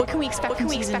What can we expect from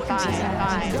season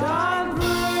 5? Don't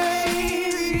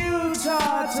believe you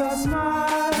taught us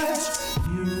much.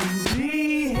 You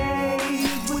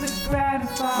behaved with a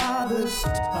grandfather's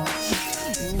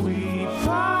touch. We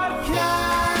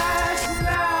podcast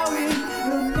now in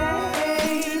your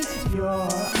name. Your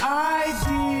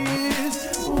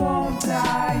ideas won't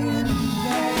die in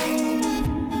vain.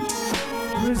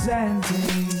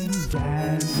 Presenting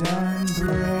Brandon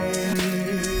Bray.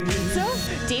 So,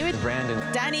 David, Brandon.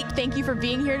 Danny, thank you for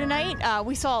being here tonight.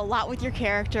 We saw a lot with your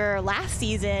character last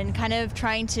season, kind of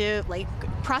trying to,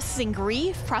 processing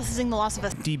grief, processing the loss of a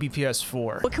DBPS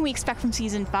 4. What can we expect from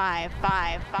season 5?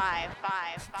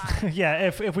 Yeah,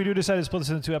 if we do decide to split this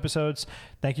into 2 episodes,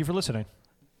 thank you for listening.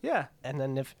 Yeah. And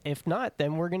then if not,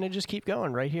 then we're going to just keep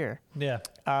going right here. Yeah.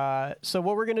 So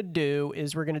what we're going to do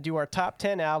is we're going to do our top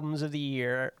 10 albums of the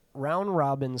year, round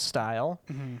robin style.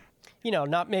 Mm-hmm. You know,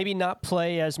 not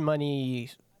play as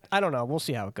many. I don't know. We'll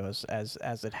see how it goes as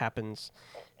it happens.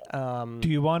 Do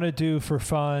you want to do for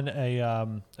fun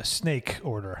a snake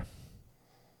order?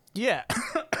 Yeah.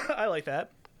 I like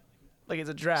that. Like it's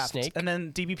a draft. Snake. And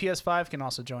then DBPS 5 can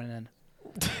also join in.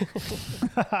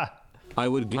 I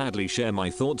would gladly share my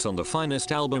thoughts on the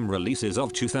finest album releases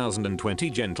of 2020,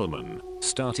 gentlemen,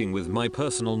 starting with my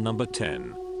personal number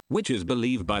 10, which is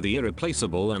Believe by the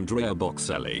irreplaceable Andrea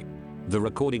Bocelli. The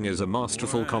recording is a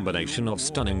masterful combination of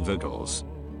stunning vocals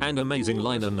and amazing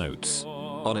liner notes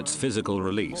on its physical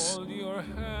release.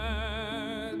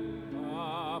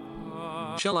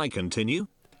 Shall I continue?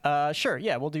 Sure.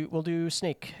 Yeah, we'll do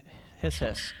Snake.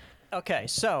 Hiss. Okay,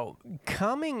 so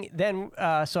coming then.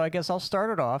 So I guess I'll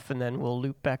start it off, and then we'll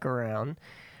loop back around.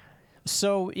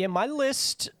 So yeah, my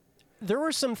list. There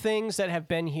were some things that have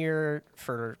been here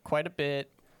for quite a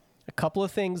bit. A couple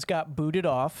of things got booted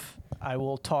off. I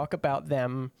will talk about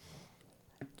them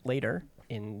later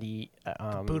in the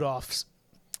Boot offs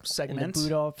segment. In the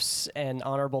boot offs and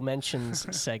honorable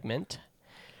mentions segment.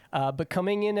 But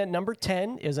coming in at number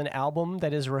 10 is an album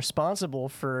that is responsible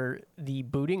for the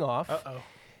booting off.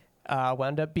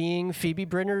 Wound up being Phoebe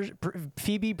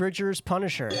Bridgers'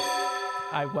 Punisher.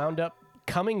 I wound up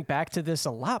coming back to this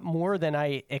a lot more than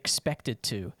I expected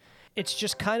to. It's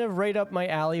just kind of right up my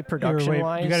alley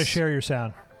production-wise. You got to share your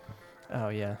sound. Oh,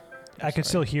 yeah. I could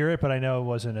still hear it, but I know it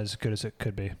wasn't as good as it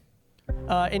could be.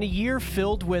 In a year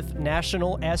filled with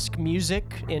national-esque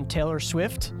music in Taylor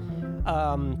Swift,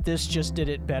 this just did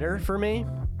it better for me.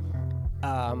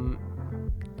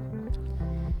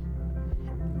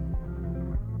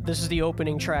 This is the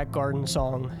opening track, Garden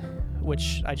Song,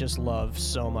 which I just love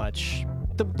so much.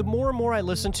 The more and more I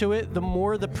listen to it, the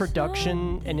more the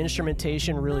production and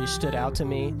instrumentation really stood out to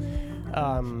me.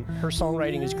 Her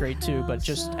songwriting is great too, but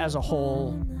just as a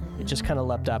whole, it just kind of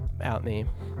leapt up at me.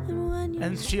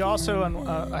 And she also,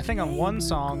 I think on one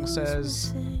song,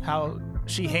 says how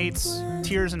she hates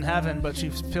Tears in Heaven, but she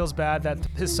feels bad that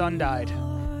his son died.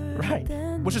 Right.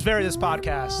 Which is very this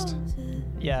podcast.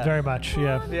 Yeah. Very much,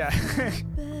 yeah. Yeah.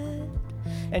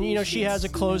 And, you know, she has a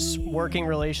close working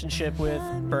relationship with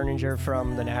Berninger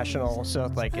from The National,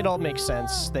 so, it all makes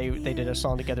sense. They did a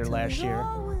song together last year.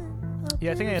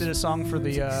 Yeah, I think they did a song for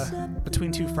the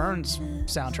Between Two Ferns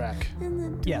soundtrack.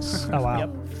 Yes. Oh, wow. Yep,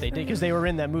 they did, because they were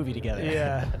in that movie together.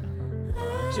 Yeah.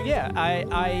 So, yeah,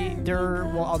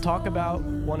 I'll talk about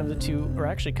one of the two, or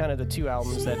actually kind of the two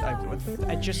albums that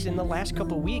I just, in the last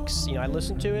couple of weeks, I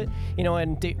listened to it,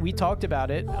 and we talked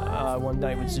about it one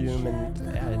night with Zoom,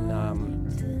 and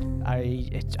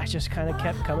I just kind of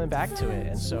kept coming back to it,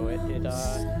 and so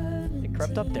it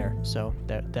crept up there. So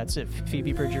that's it.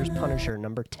 Phoebe Bridgers' Punisher,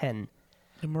 number 10.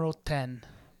 Numero 10.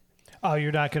 Oh,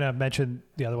 you're not going to mention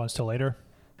the other ones till later?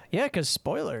 Yeah, because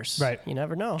spoilers. Right. You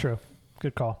never know. True.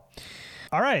 Good call.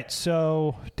 All right,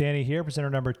 so Danny here,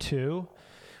 presenter number 2.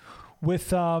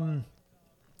 With, I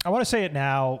want to say it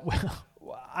now,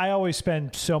 I always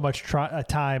spend so much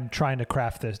time trying to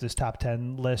craft this top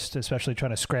 10 list, especially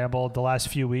trying to scramble the last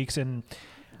few weeks. And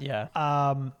yeah,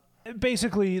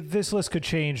 basically, this list could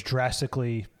change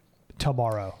drastically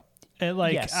tomorrow. And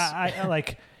yes.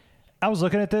 I was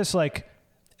looking at this,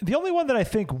 the only one that I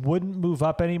think wouldn't move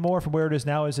up anymore from where it is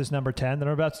now is this number 10 that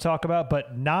I'm about to talk about.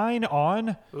 But 9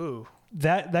 on, ooh,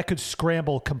 that could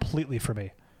scramble completely for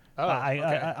me. Oh, okay.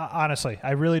 I honestly,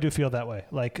 I really do feel that way.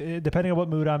 Depending on what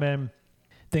mood I'm in,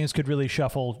 things could really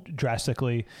shuffle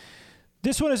drastically.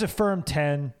 This one is a firm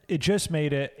 10. It just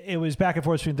made it. It was back and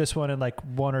forth between this one and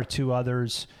one or two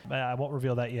others. I won't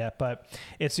reveal that yet, but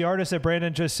it's the artist that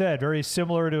Brandon just said, very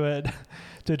similar to it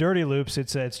to Dirty Loops.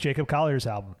 It's Jacob Collier's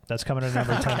album. That's coming in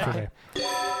number 10 for me.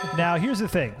 Now, here's the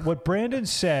thing. What Brandon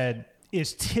said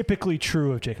is typically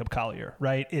true of Jacob Collier,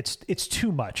 right? It's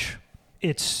too much.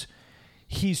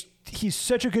 he's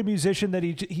such a good musician that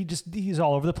he's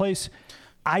all over the place.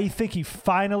 I think he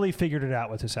finally figured it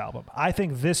out with this album. I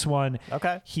think this one,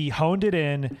 he honed it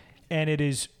in, and it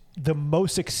is the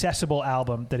most accessible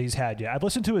album that he's had yet. I've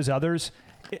listened to his others.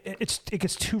 It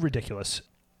gets too ridiculous.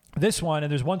 This one,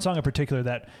 and there's one song in particular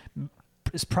that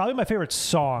is probably my favorite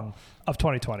song of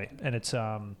 2020, and it's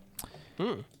probably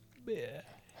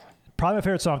my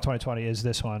favorite song of 2020 is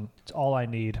this one. It's All I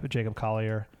Need with Jacob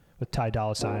Collier, with Ty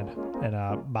Dolla $ign, and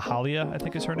Mahalia, I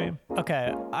think is her name.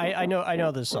 Okay, I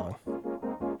know this song.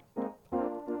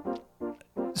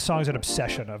 This song's an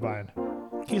obsession of mine.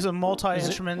 He's a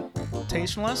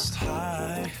multi-instrumentalist.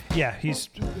 Yeah, he's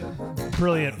a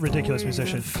brilliant, ridiculous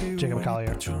musician, Jacob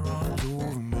Collier.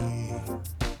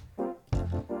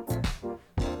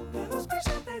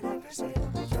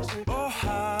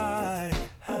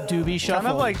 Doobie Shuffle.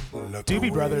 Kind of like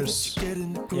Doobie Brothers.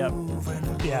 Yep.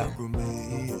 Yeah.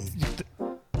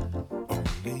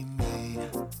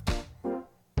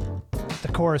 The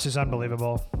chorus is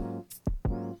unbelievable.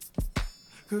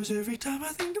 Cause every time I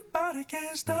think about it,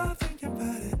 can't stop thinking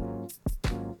about it.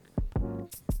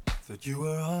 That you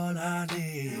were all I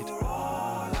need.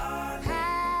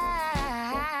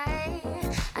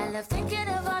 I love thinking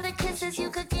of all the kisses you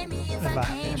could give me if I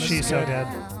came. She's so dead.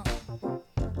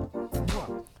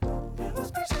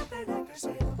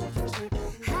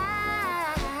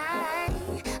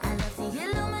 I love the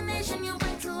illumination you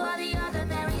bring to all the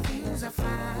ordinary things I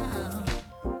found.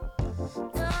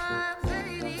 Oh,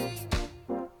 baby.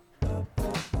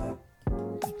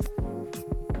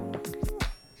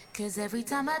 Cause every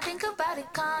time I think about it,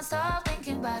 can't stop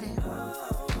thinking about it.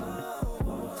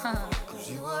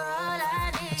 Cause you were all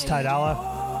I need. It's Ty Dolla.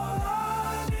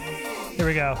 Here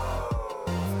we go.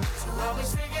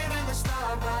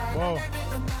 Whoa.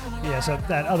 Yeah, so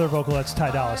that other vocal, that's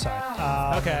Ty Dolla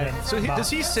 $ign. Okay. So does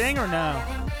he sing or no?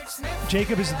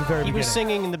 Jacob is at the very He beginning. was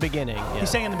singing in the beginning. Yeah. He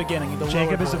sang in the beginning. The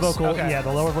Jacob lower is the voice. vocal. Okay. Yeah,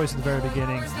 the lower voice at the very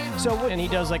beginning. So And he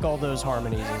does like all those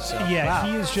harmonies and stuff. yeah,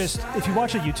 he is just. If you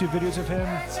watch the YouTube videos of him,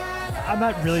 I'm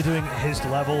not really doing his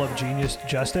level of genius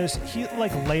justice. He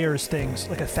like layers things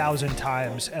like 1,000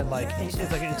 times, and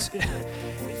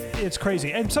it's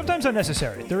crazy, and sometimes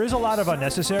unnecessary. There is a lot of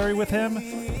unnecessary with him,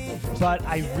 but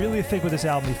I really think with this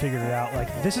album he figured it out. Like,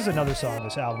 this is another song on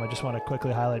this album I just want to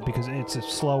quickly highlight because it's a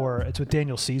slower. It's with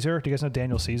Daniel Caesar. Do you guys know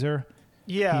Daniel Caesar?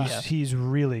 Yeah. He's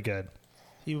really good.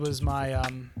 He was my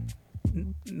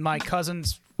my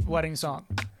cousin's wedding song.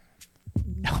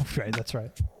 Oh, right, that's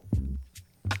right.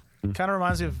 Kind of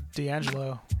reminds me of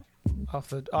D'Angelo off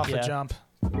the jump.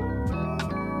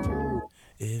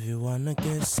 If you wanna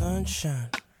get sunshine,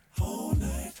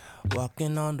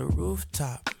 walking on the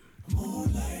rooftop,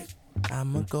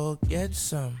 I'ma go get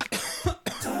some.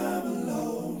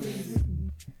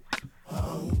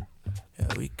 Yeah,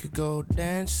 we could go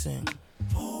dancing,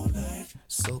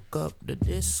 soak up the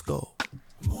disco.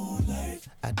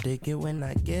 I dig it when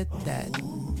I get that.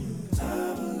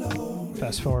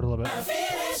 Fast forward a little bit.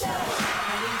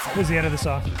 Here's the end of the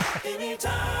song.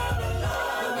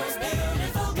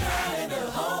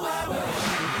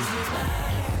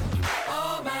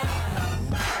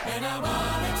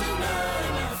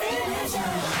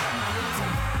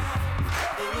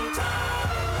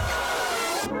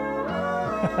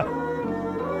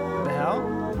 The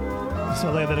hell?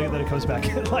 So then it comes back.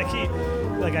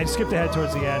 I skipped ahead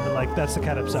towards the end, and like that's the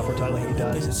kind of stuff we're talking. Like he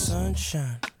does.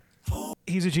 Sunshine.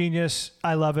 He's a genius.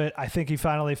 I love it. I think he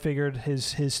finally figured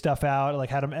his stuff out. Like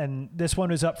had him, and this one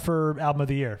is up for album of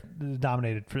the year,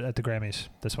 nominated at the Grammys.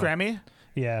 This one, Grammy?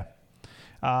 yeah.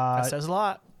 That says a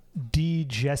lot. D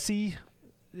Jesse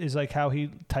is like how he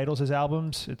titles his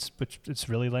albums. It's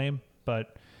really lame,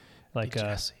 but like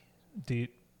Jesse. DJ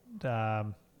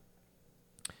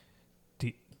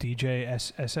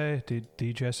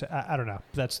I don't know.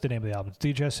 That's the name of the album.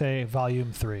 DJ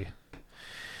Volume 3.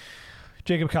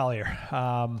 Jacob Collier.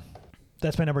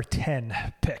 That's my number 10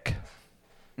 pick.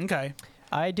 Okay.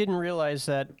 I didn't realize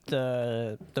that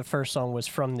the first song was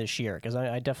from this year because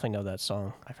I definitely know that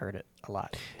song. I've heard it a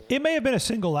lot. It may have been a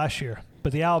single last year,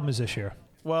 but the album is this year.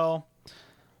 Well,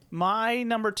 my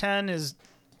number 10 is,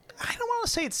 I don't want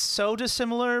to say it's so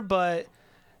dissimilar, but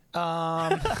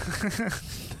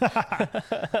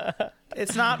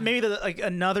it's not maybe like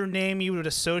another name you would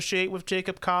associate with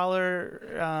Jacob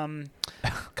Collier.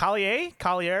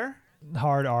 Collier?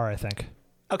 Hard R, I think.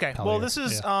 Okay. Collier, Well, this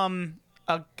is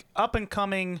a up and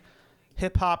coming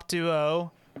hip hop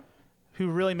duo who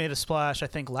really made a splash, I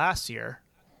think, last year.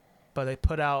 But they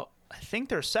put out, I think,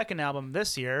 their second album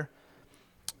this year.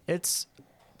 It's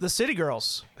the City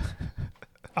Girls.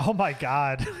 Oh my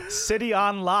God. City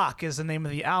on Lock is the name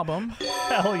of the album.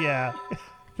 Hell yeah.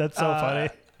 That's so funny.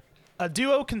 A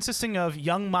duo consisting of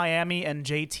Young Miami and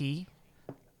JT.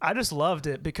 I just loved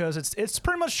it because it's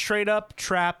pretty much straight up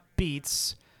trap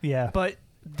beats, Yeah. but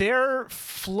their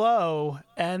flow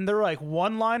and their like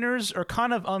one-liners are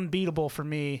kind of unbeatable for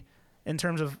me in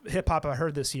terms of hip hop I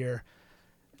heard this year.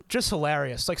 Just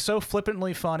hilarious, like so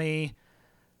flippantly funny,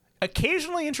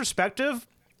 occasionally introspective.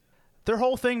 Their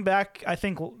whole thing back, I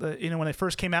think, when they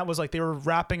first came out was like they were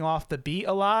rapping off the beat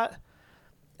a lot,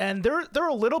 and they're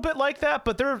a little bit like that,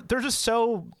 but they're just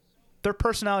so, their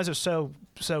personalities are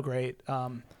so great.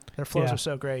 Their flows are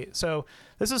so great. So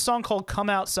this is a song called "Come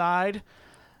Outside,"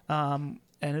 and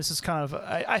this is kind of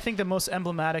I think the most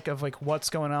emblematic of like what's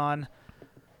going on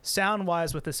sound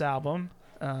wise with this album.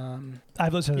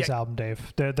 I've listened to this album,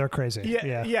 Dave. They're crazy.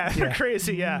 Yeah, they're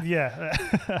crazy. Yeah.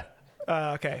 Yeah.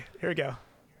 Okay, here we go.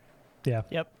 Yeah.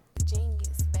 Yep.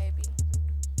 Genius, baby.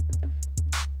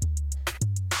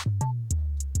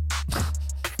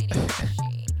 City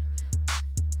crushing.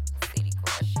 City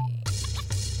crushing.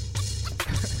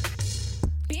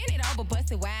 Bend it over,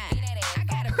 bust it wide. I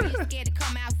got a bitch scared to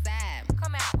come outside.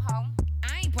 Come out, home.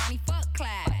 I ain't Bonnie, fuck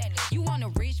Clyde. You want a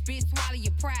rich bitch, swallow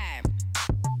your pride.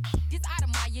 This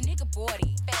Audemars, your nigga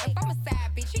 40. If I'm a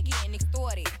side bitch, you getting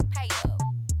extorted. Pay up.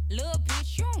 Little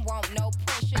bitch, you don't want no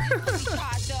pressure. This pussy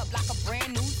charged up like a brand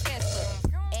new Tesla.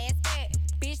 Ass fat,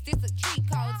 bitch, this a cheat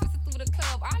code. Twisted through the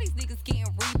club, all these niggas getting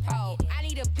repo. I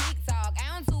need a big dog,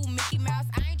 I don't do Mickey Mouse.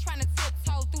 I ain't tryna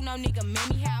tiptoe through no nigga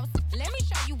Mimi house. Let me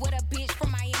show you what a bitch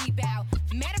from Miami bout.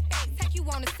 Matter of fact, take you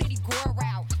on a city girl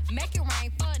route. Make it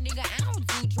rain, fuck nigga, I don't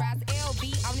do drops.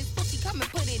 LB on this pussy, come and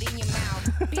put it in your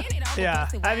mouth. Bend it over, Yeah,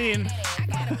 bust it I wide. mean, I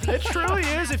got a big it truly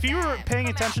is. If you were paying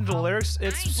attention to the lyrics,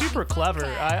 it's super clever.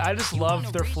 I just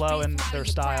love their flow and their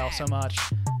style so much.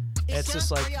 It's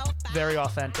just like very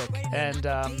authentic. And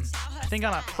I think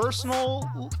on a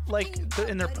personal, like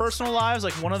in their personal lives,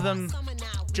 like one of them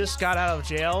just got out of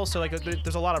jail, so like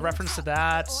there's a lot of reference to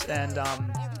that. And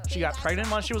she got pregnant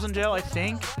while she was in jail. I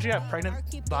think she got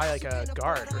pregnant by like a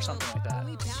guard or something like that.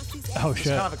 Oh, It's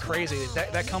shit. kind of a crazy.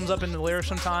 That comes up in the lyrics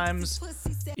sometimes.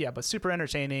 Yeah, but super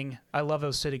entertaining. I love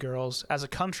those city girls. As a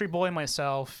country boy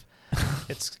myself,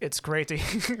 it's great to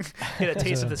get a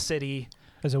taste of the city.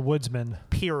 As a woodsman.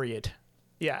 Period.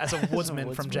 Yeah, as a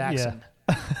woodsman from Jackson.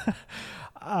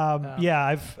 I've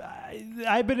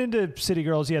been into City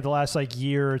Girls, the last like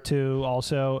year or two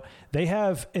also. They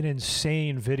have an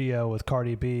insane video with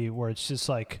Cardi B where it's just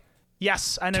like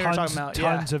Yes, I know what you're talking about.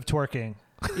 tons of twerking.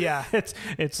 Yeah.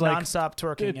 It's like Non-stop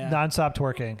twerking. Yeah. non-stop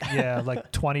twerking. Yeah,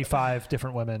 like 25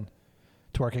 different women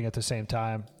twerking at the same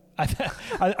time.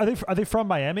 Are they from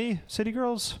Miami, City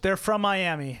Girls? They're from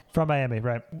Miami. From Miami,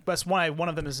 right? That's why one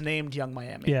of them is named Young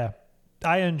Miami. Yeah.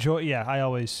 I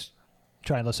always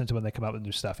try and listen to when they come out with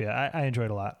new stuff. Yeah, I enjoy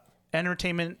it a lot.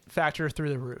 Entertainment factor through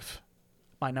the roof.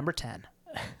 My number 10.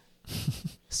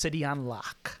 City on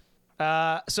Lock.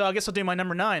 So I guess I'll do my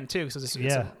number 9 too, because this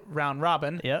is a round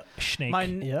robin. Yep. Snake.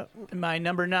 My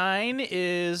number 9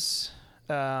 is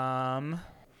an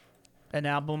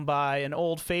album by an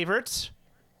old favorite,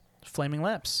 Flaming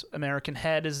Lips. American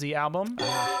Head is the album.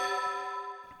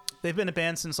 They've been a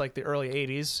band since like the early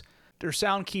 80s. Their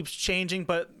sound keeps changing,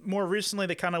 but more recently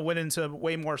they kind of went into a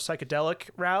way more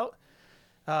psychedelic route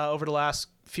over the last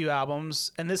few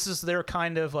albums. And this is their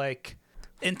kind of like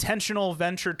intentional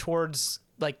venture towards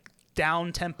like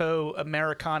down-tempo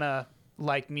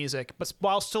Americana-like music, but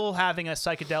while still having a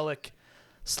psychedelic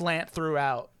slant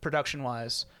throughout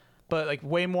production-wise. But like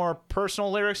way more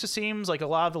personal lyrics, it seems. Like a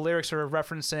lot of the lyrics are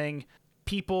referencing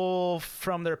people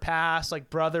from their past, like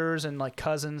brothers and like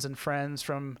cousins and friends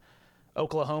from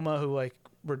Oklahoma who like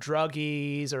were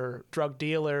druggies or drug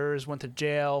dealers, went to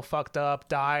jail, fucked up,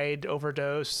 died,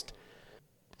 overdosed.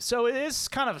 So it is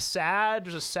kind of sad.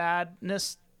 There's a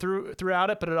sadness throughout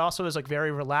it, but it also is like very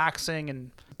relaxing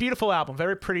and beautiful album,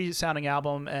 very pretty sounding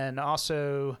album. And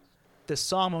also this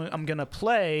song I'm gonna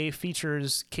play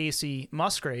features Casey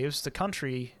Musgraves, the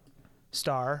country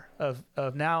star of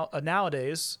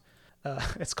nowadays.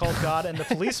 It's called God and the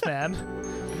Policeman.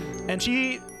 And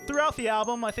she, throughout the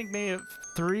album, I think maybe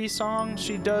 3 songs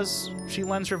she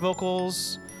lends her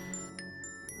vocals.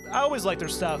 I always liked her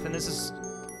stuff, and this is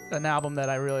an album that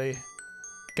I really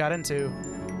got into.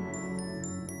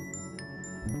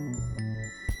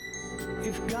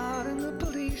 If God and the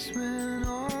policeman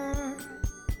are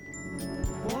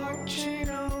watching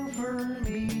over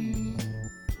me,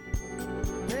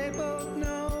 they both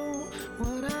know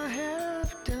what I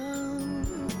have done.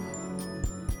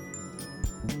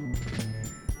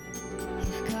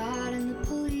 If God and the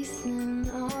policeman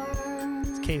are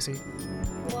It's Casey.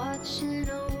 watching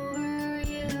over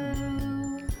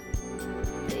you,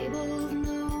 they both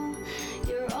know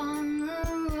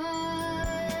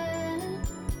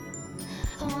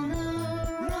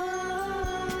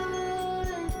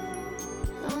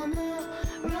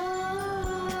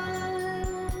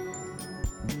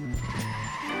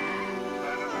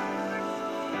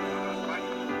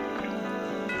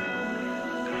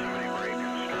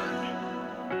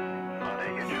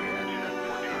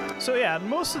So yeah,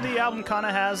 most of the album kind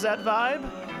of has that vibe.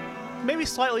 Maybe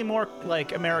slightly more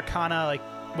like Americana, like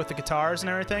with the guitars and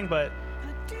everything, but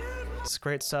it's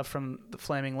great stuff from the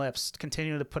Flaming Lips.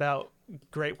 Continue to put out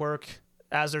great work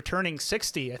as they're turning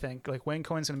 60, I think. Like Wayne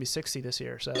Coyne's going to be 60 this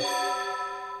year, so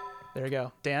there you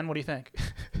go. Dan, what do you think?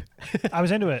 I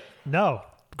was into it. No,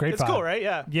 great It's vibe. cool, right?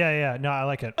 Yeah. Yeah. No, I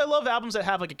like it. I love albums that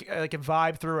have like a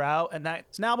vibe throughout, and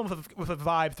that's an album with a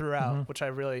vibe throughout, which I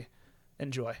really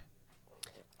enjoy.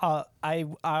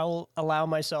 I'll allow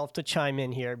myself to chime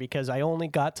in here because I only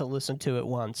got to listen to it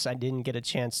once. I didn't get a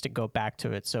chance to go back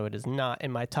to it, so it is not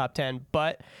in my top 10.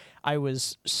 But I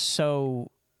loved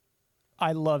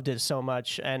it so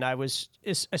much, and I was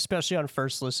especially on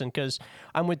first listen because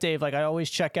I'm with Dave. Like I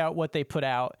always check out what they put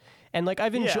out, and like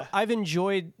I've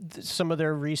enjoyed some of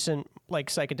their recent like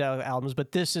psychedelic albums,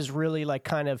 but this is really like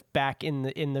kind of back in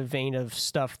the vein of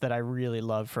stuff that I really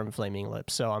love from Flaming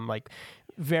Lips. So I'm like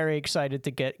very excited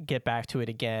to get back to it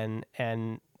again,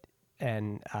 and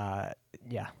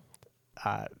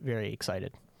very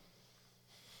excited.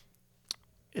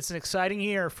 It's an exciting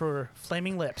year for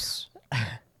Flaming Lips.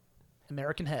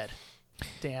 American Head.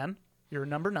 Dan, you're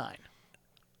number 9.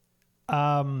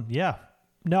 Yeah.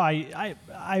 No,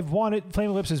 I've wanted.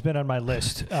 Flaming Lips has been on my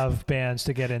list of bands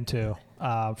to get into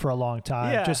for a long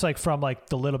time. Yeah. Just like from like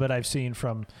the little bit I've seen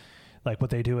from like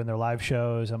what they do in their live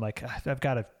shows. I'm like, I've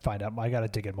got to find out. I got to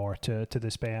dig in more to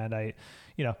this band. A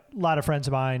lot of friends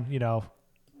of mine,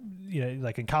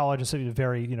 like in college and stuff,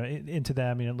 very, into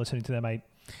them, listening to them. I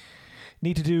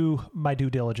need to do my due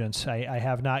diligence. I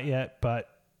have not yet, but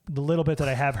the little bit that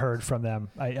I have heard from them,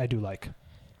 I do like.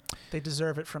 They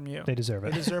deserve it from you. They deserve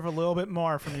it. They deserve a little bit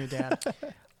more from you, Dan.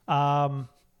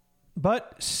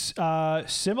 But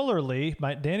similarly,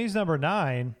 Danny's number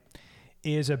 9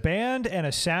 is a band and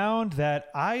a sound that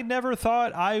I never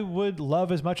thought I would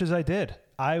love as much as I did.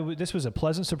 This was a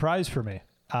pleasant surprise for me.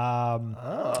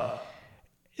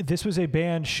 This was a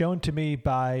band shown to me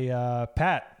by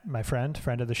Pat, my friend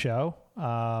of the show,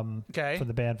 from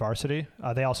the band Varsity.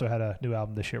 They also had a new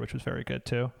album this year, which was very good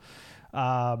too.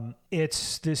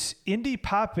 It's this indie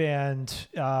pop band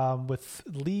with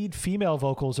lead female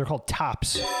vocals. They're called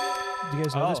Tops. Do you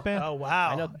guys know this band? Oh,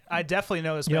 wow. I definitely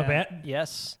know this You band. know band?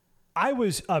 Yes. I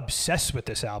was obsessed with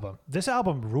this album. This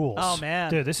album rules. Oh, man.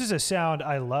 Dude, this is a sound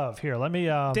I love. Here, let me...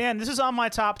 Dan, this is on my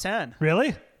top 10.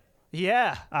 Really?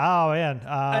 Yeah. Oh, man.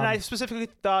 And I specifically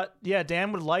thought,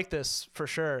 Dan would like this for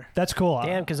sure. That's cool.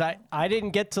 Damn, because I didn't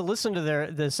get to listen to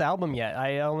this album yet.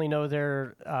 I only know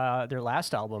their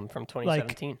last album from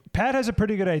 2017. Like, Pat has a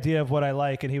pretty good idea of what I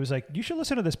like, and he was like, you should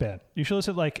listen to this band. You should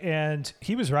listen, and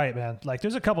he was right, man. Like,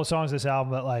 there's a couple songs in this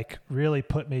album that, like, really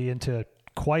put me into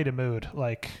quite a mood,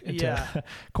 like, into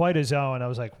quite a zone. I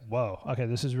was like, whoa, okay,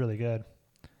 this is really good.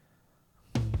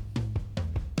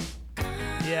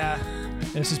 Yeah.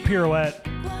 This is Pirouette.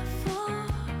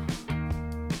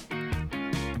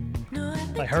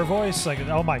 Like her voice, like,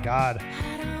 oh my God.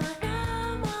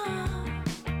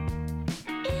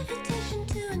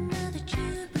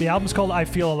 The album's called I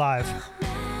Feel Alive.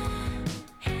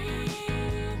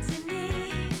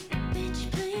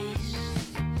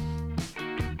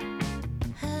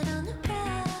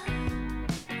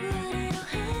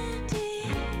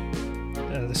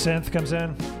 The synth comes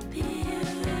in.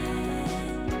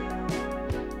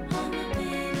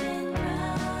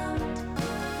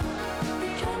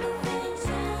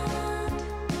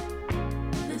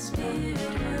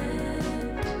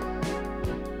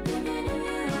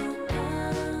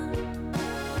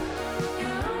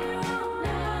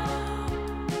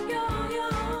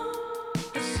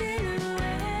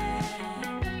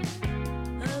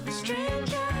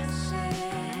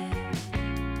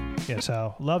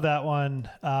 So love that one.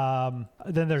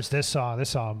 Then there's this song. This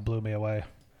song blew me away.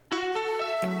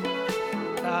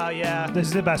 Yeah. This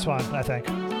is the best one, I think.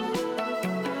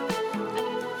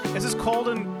 Is this Cold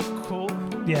and Cool?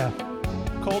 Yeah.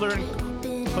 Colder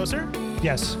and Closer?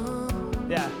 Yes.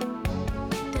 Yeah.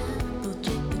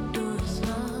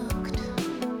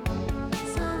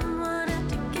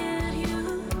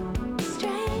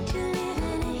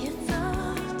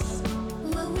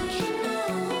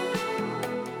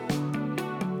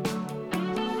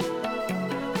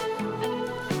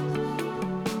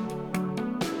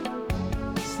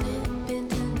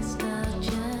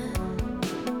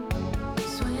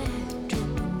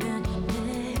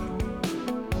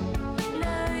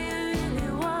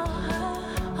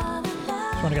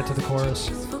 Trying to get to the chorus.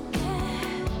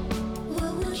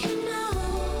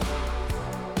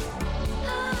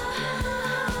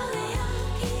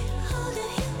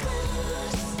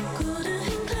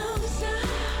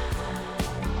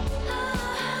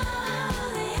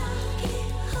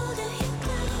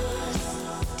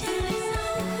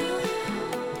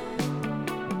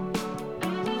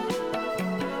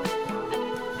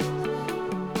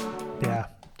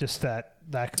 Just that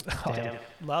oh, Damn.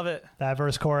 Love it. that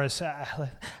verse chorus. Yeah.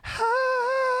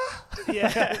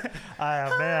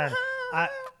 Oh man.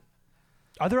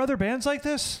 Are there other bands like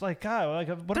this? Like, God, like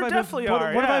what There have definitely I been,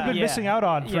 are, what have I yeah. been missing out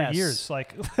on for Yes. years?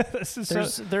 Like, this is so,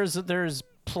 There's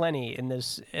plenty in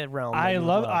this realm. that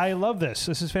I you love this.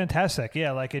 This is fantastic.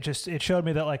 Yeah, like it showed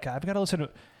me that like I've got to listen to.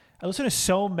 I listen to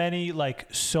so many like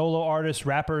solo artists,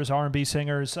 rappers, R&B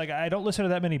singers. Like I don't listen to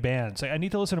that many bands. Like I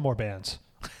need to listen to more bands.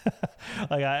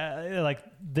 Like I like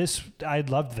this. I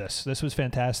loved this. This was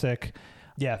fantastic.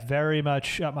 Yeah, very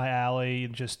much up my alley.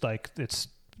 And just like it's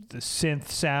the synth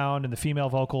sound and the female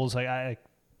vocals. Like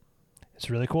it's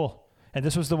really cool. And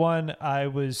this was the one I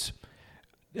was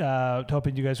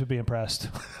hoping you guys would be impressed.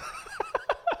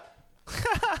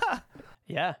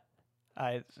 Yeah.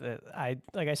 I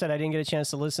like I said, I didn't get a chance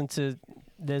to listen to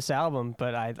this album,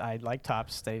 but I like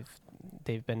Tops.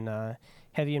 They've been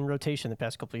heavy in rotation the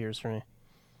past couple of years for me.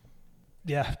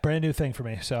 Yeah, brand new thing for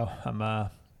me. So I'm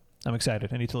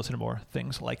excited. I need to listen to more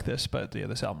things like this. But yeah,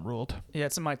 this album ruled. Yeah,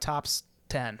 it's in my tops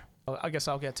 10. I guess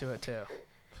I'll get to it too.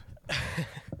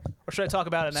 Or should I talk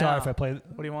about it now? Sorry if I played.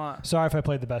 What do you want? Sorry if I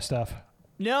played the best stuff.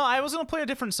 No, I was gonna play a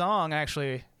different song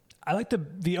actually. I like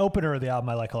the opener of the album.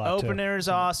 I like a lot too. Opener's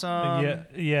awesome.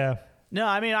 Yeah. No,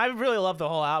 I mean I really love the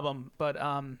whole album, but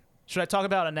should I talk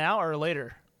about it now or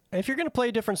later? If you're gonna play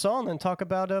a different song, then talk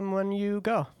about them when you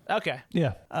go. Okay.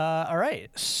 Yeah. All right.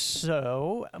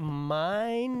 So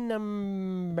my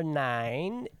number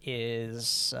 9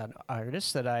 is an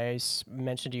artist that I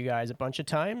mentioned to you guys a bunch of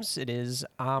times. It is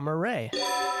Amaarae.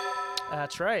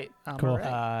 That's right. Cool.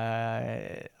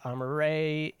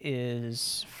 Amaarae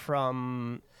is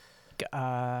from,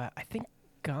 I think,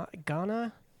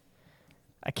 Ghana.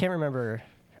 I can't remember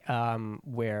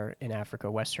where in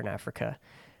Africa, Western Africa.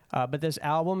 But this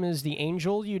album is The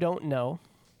Angel You Don't Know.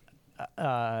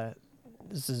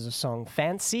 This is a song,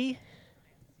 Fancy.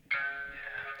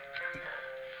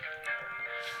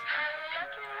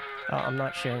 I'm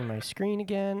not sharing my screen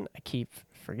again. I keep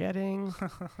forgetting.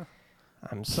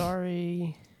 I'm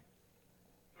sorry.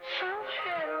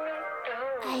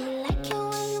 I like it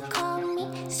when you call me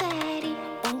Sadie.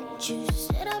 Won't you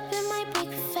sit up in my big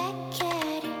fat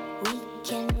caddy? We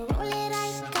can roll it,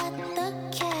 I got the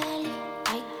Cali.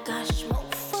 I got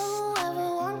smoke for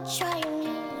whoever won't try me.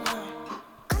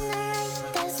 On the right,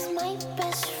 that's my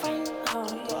best friend.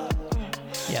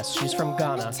 Yes, she's from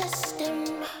Ghana. Test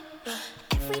him.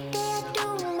 Every day I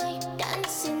do my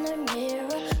dance in the mirror,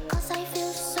 'cause I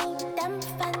feel so damn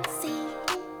fancy.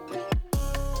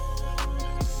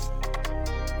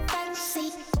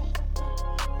 Fancy.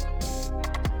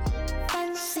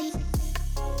 Fancy.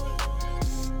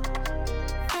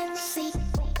 Fancy. Fancy.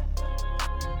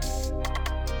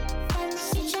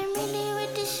 Bitch, I'm really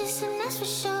with this shit, and that's for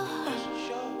sure.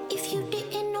 If you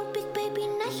didn't know, big baby,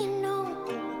 now you know.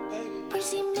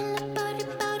 Percy Miller, about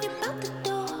the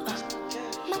door.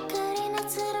 Macarena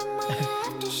to the Maya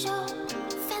after show.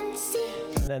 Fancy.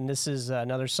 And then this is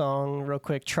another song, real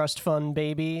quick, Trust Fund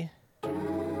Baby.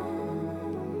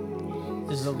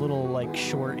 This is a little like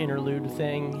short interlude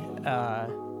thing.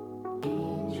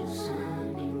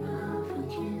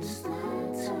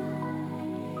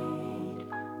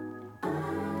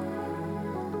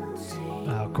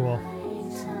 Oh, cool.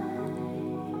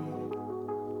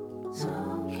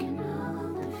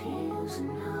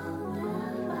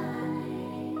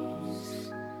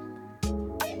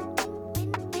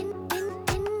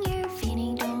 When you're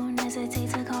feeling, don't hesitate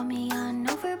to call me on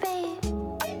over, babe.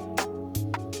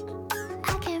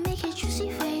 I can make it juicy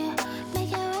for you.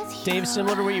 Make it worth Dave,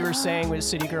 similar to what you were saying with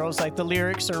City Girls, like the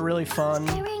lyrics are really fun,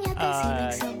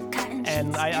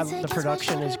 and the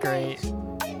production is great.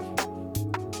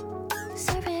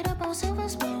 Serve it up on silver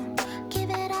spoon. Give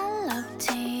it all up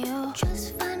to you.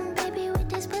 Just fun, baby, with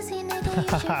this pussy nigga. You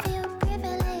should feel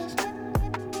privileged.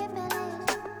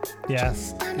 Yeah.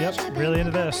 Yep. Really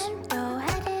into this.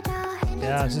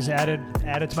 Yeah, this is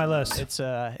added to my list. It's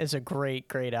a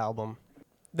great album.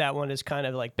 That one has kind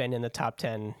of like been in the top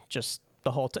 10 just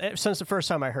the whole time. Since the first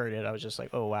time I heard it, I was just like,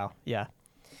 oh wow, yeah,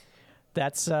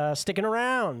 that's sticking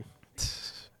around.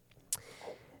 So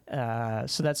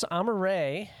that's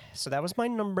Amaarae. So that was my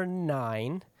number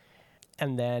 9,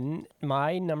 and then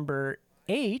my number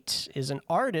 8 is an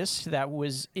artist that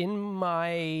was in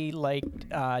my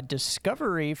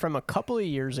discovery from a couple of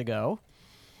years ago.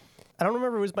 I don't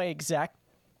remember if it was my exact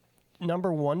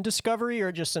number 1 discovery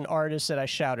or just an artist that I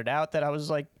shouted out that I was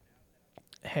like,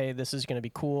 hey, this is going to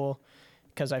be cool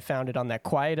because I found it on that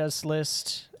Quietus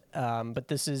list. But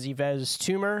this is Yves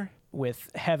Tumor with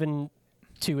Heaven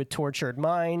to a Tortured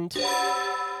Mind.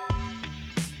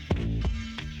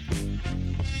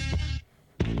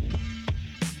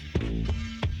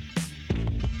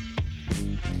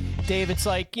 Dave, it's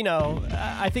like,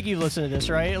 I think you've listened to this,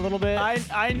 right? A little bit?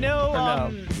 I know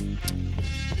no?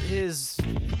 his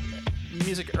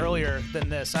music earlier than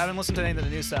this. I haven't listened to any of the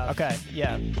new stuff. Okay,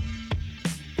 yeah.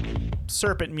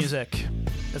 Serpent music.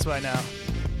 That's what I know.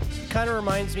 Kind of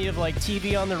reminds me of like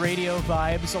TV on the radio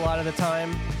vibes a lot of the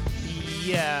time.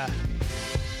 Yeah.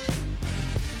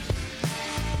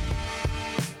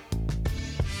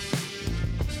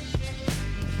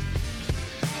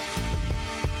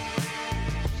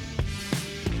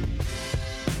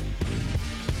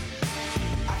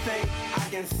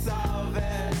 Solve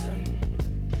it.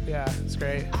 Yeah, it's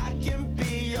great. I can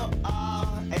be your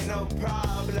all, ain't no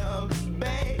problem,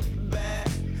 baby.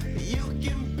 You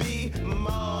can be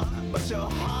more, but your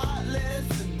heartless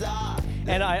dark.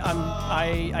 And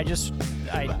I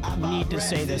need to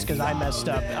say this because I messed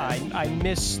up. I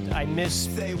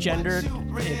misgendered.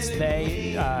 It's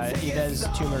they. Yves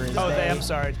Tumor is they. I'm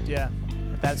sorry. Yeah.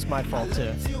 That's my fault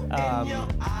too.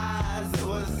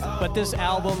 But this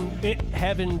album,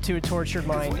 Heaven to a Tortured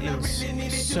Mind,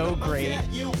 is so great.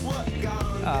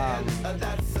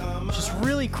 Just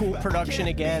really cool production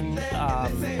again.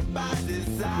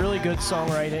 Really good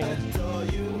songwriting.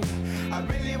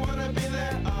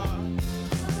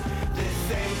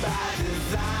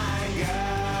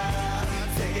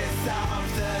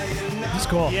 It's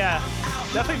cool. Yeah.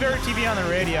 Definitely very TV on the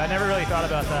radio. I never really thought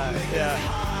about that. Yeah.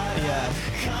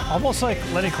 Almost like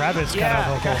Lenny Kravitz kind of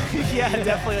vocal. Yeah,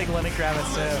 definitely like Lenny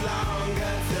Kravitz too.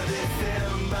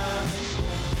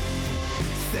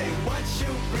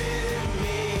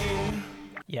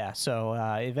 Yeah, so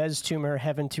Yves Tumor,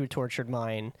 Heaven to a Tortured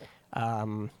Mind.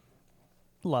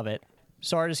 Love it.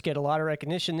 So artists get a lot of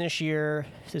recognition this year.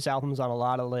 This album's on a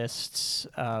lot of lists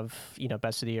of,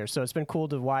 best of the year. So it's been cool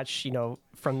to watch,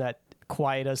 from that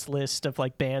quietest list of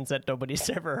like bands that nobody's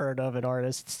ever heard of and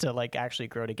artists to like actually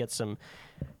grow to get some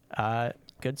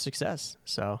good success.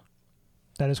 So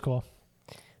that is cool.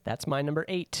 That's my number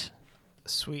 8.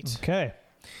 Sweet. Okay.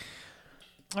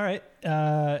 All right.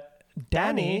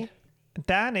 Danny's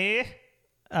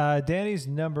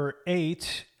number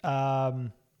 8.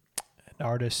 An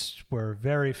artist we're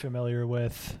very familiar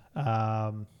with,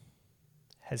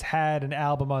 has had an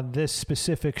album on this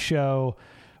specific show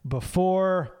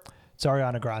before. It's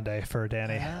Ariana Grande for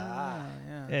Danny. Yeah.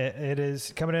 It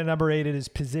is coming in at number 8. It is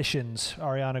Positions,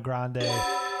 Ariana Grande.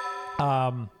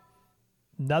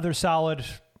 Another solid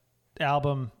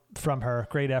album from her.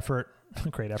 Great effort.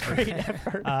 Great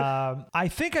effort. I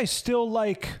think I still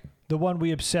like the one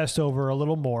we obsessed over a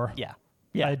little more. Yeah.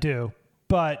 I do.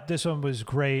 But this one was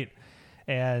great.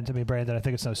 And I mean, Brandon, I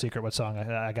think it's no secret what song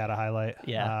I got to highlight.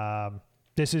 Yeah.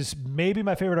 This is maybe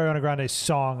my favorite Ariana Grande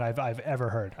song I've ever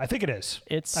heard. I think it is.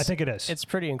 I think it is. It's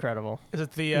pretty incredible. Is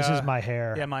it the? This is My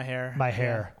Hair. Yeah, My Hair. My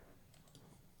Hair.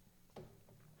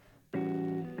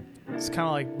 It's kind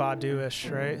of like Badu-ish,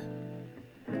 right?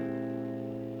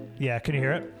 Yeah. Can you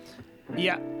hear it?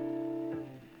 Yeah.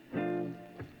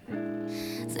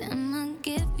 I'ma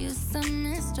give you some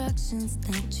instructions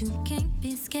that you can't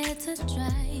be scared to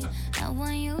try. I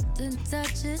want you to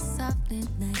touch it softly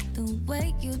like the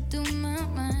way you do my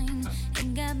mind.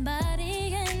 It got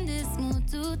body and it's smooth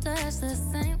to touch the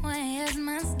same way as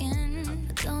my skin.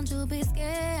 But don't you be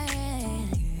scared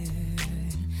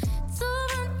to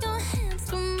run your hands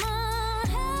through my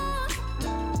hair.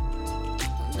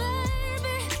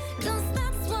 Baby, 'cause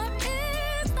that's what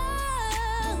it's for.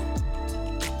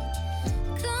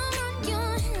 Come on,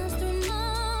 your hands through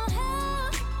my hair.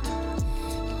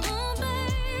 Oh,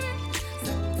 baby,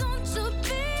 so don't you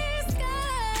be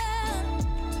scared.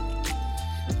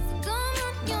 So come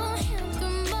on, your hands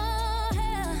through my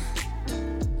hair.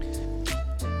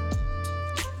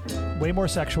 Way more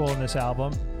sexual in this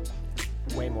album.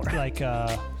 Way more. Like,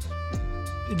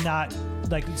 not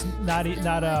like it's not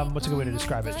what's a good way to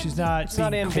describe it? She's not. It's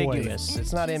not being coy. ambiguous.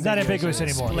 It's not ambiguous. It's not ambiguous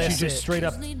anymore. Explicit. She's just straight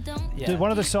up. Yeah.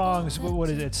 One of the songs, what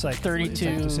is it? It's like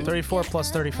 32, 34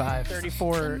 plus 35.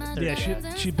 34. Yeah,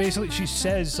 she basically she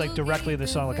says like directly in the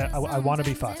song like I want to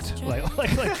be fucked like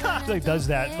does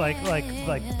that like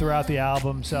throughout the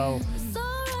album. So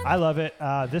I love it.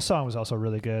 This song was also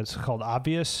really good. It's called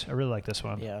Obvious. I really like this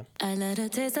one. Yeah. I let a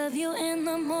taste of you in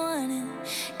the morning,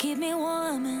 keep me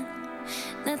warm and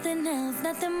nothing else,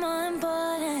 nothing more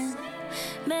important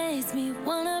makes me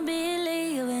wanna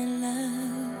believe in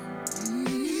love.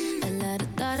 I let a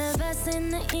thought of us in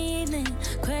the evening,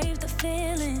 crave the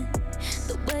feeling,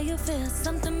 the way you feel,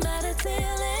 something about a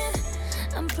feeling.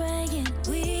 I'm praying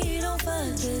we don't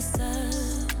fuck this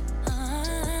up.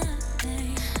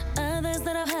 Others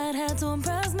that I've had to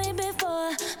impress me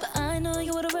before, but I know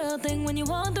you were the real thing when you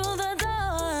walked through the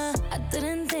door. I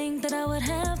didn't think that I would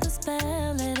have to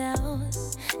spell it out.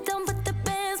 Don't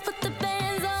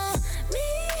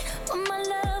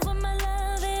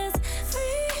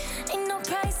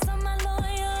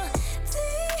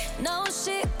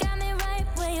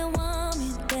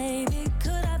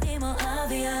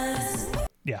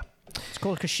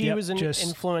Well, because she Yep, was just-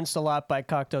 influenced a lot by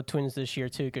Cocteau Twins this year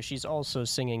too, because she's also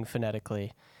singing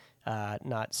phonetically,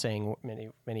 not saying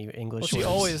many English Well, she words.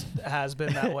 always has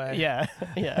been that way. yeah.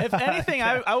 If anything,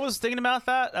 I was thinking about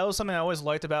that. That was something I always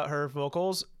liked about her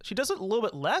vocals. She does it a little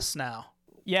bit less now.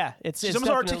 Yeah, She's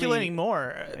almost articulating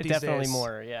more these Definitely days.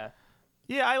 more, yeah.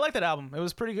 Yeah, I like that album. It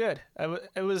was pretty good.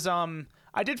 It was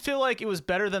I did feel like it was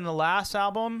better than the last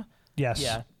album. Yes.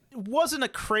 Yeah. It wasn't a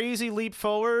crazy leap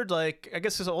forward. Like, I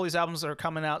guess because all these albums are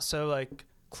coming out so like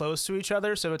close to each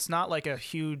other, so it's not like a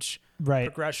huge Right.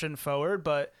 progression forward,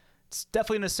 but it's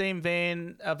definitely in the same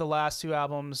vein of the last two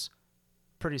albums.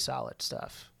 Pretty solid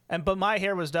stuff. But My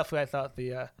Hair was definitely, I thought,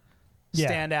 the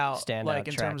standout, like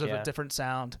in track, terms of yeah. a different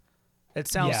sound. It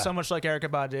sounds Yeah. so much like Erykah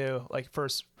Badu, like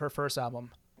her first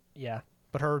album, Yeah.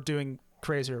 but her doing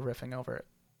crazier riffing over it.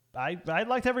 I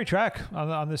liked every track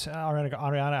on this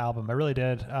Ariana album. I really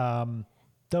did.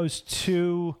 Those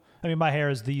two, I mean, My Hair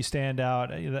is the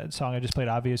standout. That song I just played,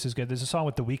 Obvious, is good. There's a song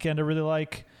with The Weeknd I really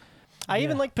like. I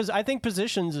even like. I think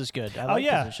Positions is good. I like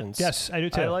Positions. Yes, I do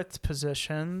too. I liked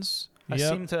Positions. I Yep.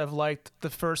 seem to have liked the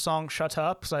first song, Shut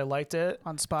Up, because I liked it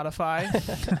on Spotify.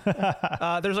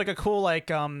 There's like a cool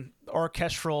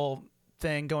orchestral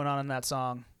thing going on in that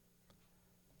song.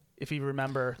 If you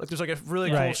remember, like there's like a really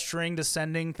cool Right. string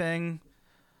descending thing,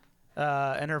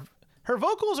 and her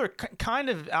vocals are kind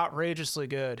of outrageously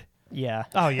good. Yeah.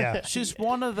 Oh yeah. She's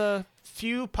one of the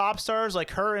few pop stars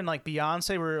like her and like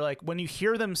Beyonce where like when you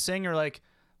hear them sing, you're like,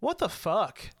 what the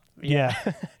fuck? Yeah.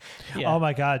 Yeah. Oh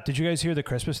my God. Did you guys hear the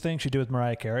Christmas thing she did with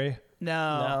Mariah Carey?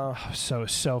 No. No.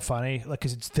 So funny. Like,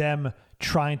 cause it's them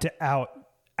trying to out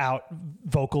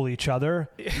vocal each other.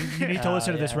 You need to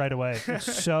listen to this yeah. right away.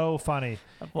 It's so funny.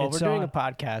 Well, It's we're doing on- a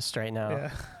podcast right now.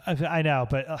 Yeah. I know,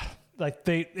 but like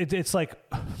it's like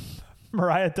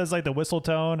Mariah does like the whistle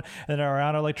tone, and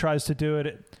Ariana like tries to do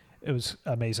it. It was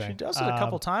amazing. She does it a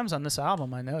couple times on this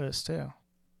album, I noticed too.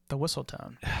 The whistle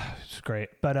tone. It's great,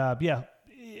 but yeah,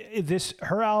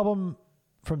 her album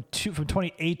from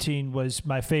 2018 was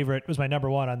my favorite. Was my number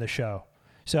one on the show.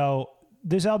 So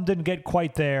this album didn't get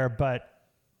quite there, but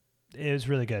it was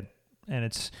really good, and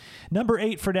it's number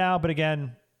 8 for now. But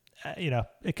again,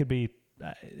 it could be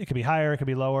higher, it could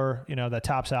be lower. That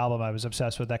Tops album I was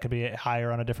obsessed with, that could be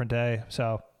higher on a different day.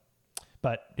 So,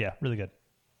 but yeah, really good.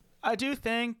 I do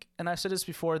think, and I've said this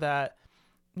before, that,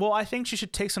 well, I think she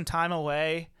should take some time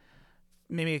away,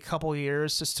 maybe a couple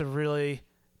years, just to really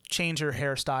change her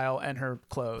hairstyle and her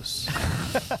clothes.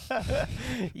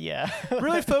 Yeah.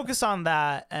 Really focus on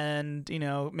that, and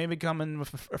maybe come in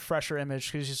with a fresher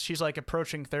image, because she's like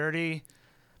approaching 30.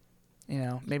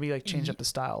 Maybe like change up the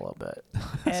style a little bit.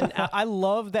 And I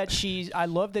love that she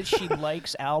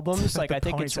likes albums. Like The I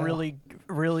think it's ponytail. really,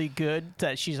 really good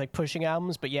that she's like pushing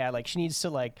albums. But yeah, like she needs to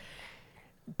like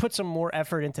put some more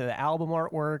effort into the album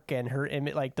artwork and her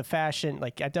image, like the fashion.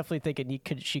 Like I definitely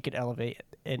think she could elevate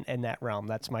in that realm.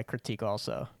 That's my critique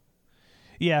also.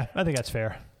 Yeah, I think that's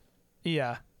fair.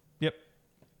 Yeah. Yep.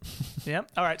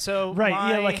 Yep. All right. So Right.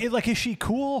 Yeah. Like is she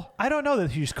cool? I don't know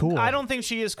that she's cool. I don't think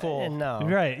she is cool. No.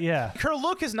 Right. Yeah. Her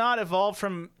look has not evolved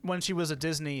from when she was a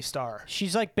Disney star.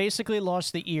 She's like basically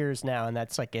lost the ears now, and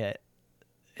that's like it.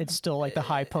 It's still like the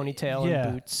high ponytail Yeah.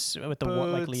 and boots with the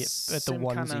one, like with the Same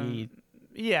onesie.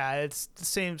 Yeah, it's the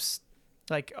same.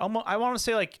 Like almost, I want to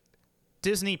say like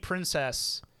Disney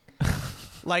princess,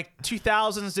 like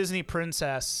 2000s Disney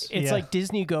princess. It's Yeah. like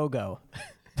Disney Go-Go.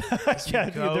 Yeah.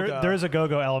 Go-Go. There is a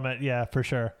go-go element. Yeah, for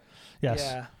sure. Yes.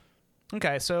 Yeah.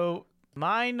 Okay, so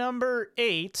my number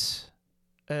 8.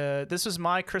 This was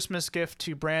my Christmas gift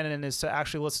to Brandon, is to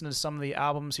actually listen to some of the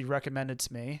albums he recommended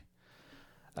to me.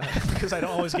 Because I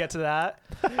don't always get to that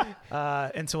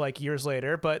until like years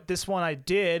later. But this one I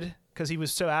did, because he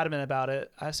was so adamant about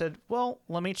it. I said, well,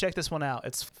 let me check this one out.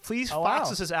 It's Fleece wow.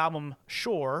 Foxes' album,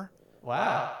 Shore.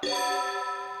 Wow.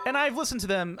 And I've listened to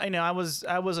them. I was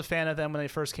a fan of them when they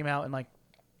first came out in like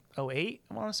 2008.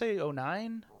 I want to say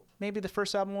 2009. Maybe the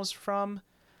first album was from.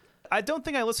 I don't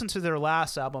think I listened to their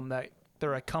last album,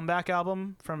 their comeback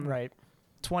album from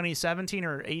 2017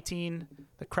 or 18,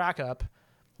 the Crack Up.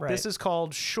 Right. This is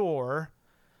called Shore.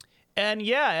 And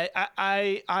yeah,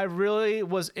 I really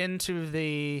was into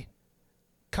the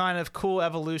kind of cool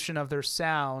evolution of their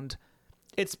sound.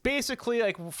 It's basically,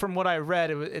 like, from what I read,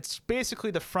 it's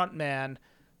basically the front man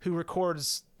who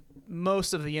records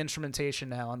most of the instrumentation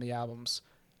now on the albums.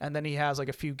 And then he has like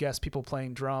a few guest people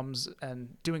playing drums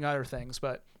and doing other things,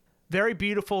 but very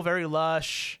beautiful, very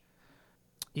lush.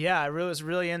 Yeah, I was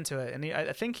really into it. And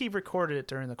I think he recorded it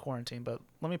during the quarantine, but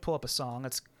let me pull up a song.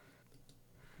 It's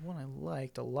one I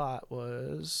liked a lot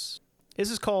this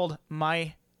is called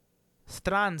My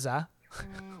Stranza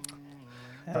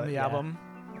from the album.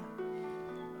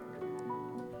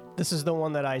 This is the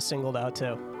one that I singled out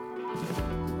too.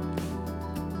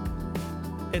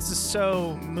 It's just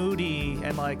so moody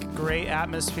and like great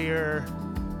atmosphere.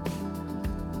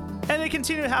 And they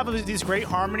continue to have these great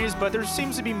harmonies, but there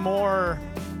seems to be more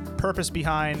purpose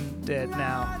behind it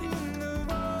now.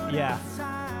 Yeah.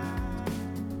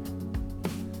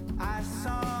 I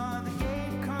saw the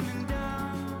gate coming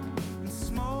down and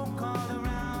smoke all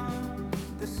around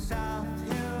the South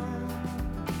Hill.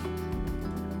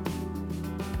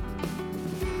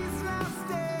 These last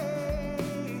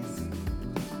days,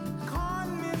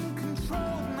 Carmen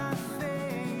controlled my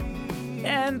fate.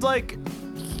 And like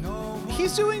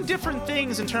he's doing different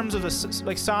things in terms of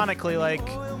like sonically. Like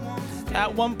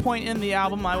at one point in the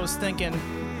album, I was thinking,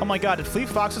 "Oh my God, did Fleet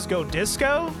Foxes go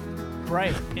disco?"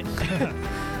 Right.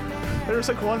 There's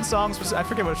like one song, I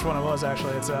forget which one it was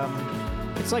actually.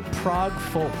 It's like prog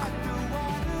folk.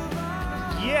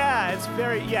 Yeah, it's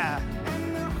very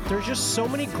There's just so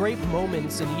many great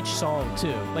moments in each song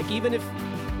too. Like even if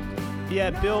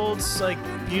it builds like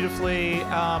beautifully.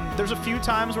 There's a few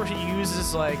times where he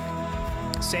uses like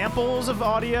samples of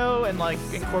audio and like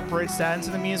incorporates that into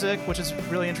the music, which is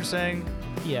really interesting.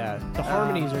 Yeah, the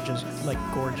harmonies are just like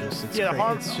gorgeous. It's the great.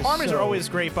 harmonies are always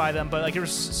great by them, but like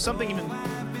there's something even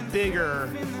bigger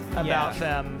about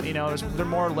them. You know, they're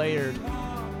more layered.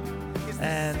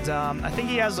 And I think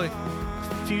he has like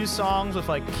a few songs with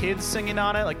like kids singing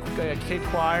on it, like a kid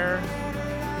choir.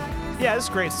 Yeah, this is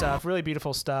great stuff. Really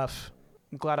beautiful stuff.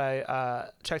 I'm glad I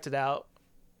checked it out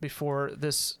before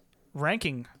this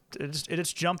ranking. It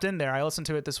just jumped in there. I listened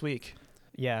to it this week.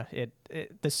 Yeah, it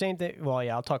the same thing. Well,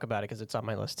 yeah, I'll talk about it because it's on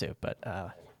my list too. But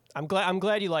I'm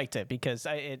glad you liked it because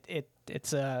I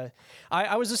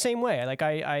was the same way. Like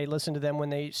I listened to them when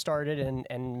they started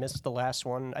and missed the last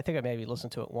one. I think I maybe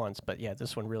listened to it once, but yeah,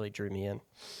 this one really drew me in.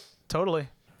 Totally.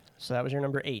 So that was your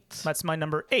number 8. That's my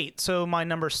number 8. So my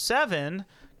number 7,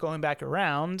 going back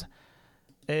around,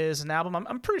 is an album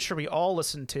I'm pretty sure we all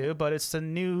listened to, but it's the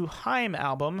new Haim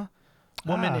album,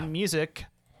 Woman in Music,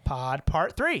 Pod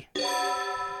Part 3.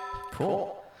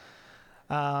 Cool.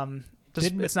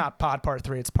 It's not Pod Part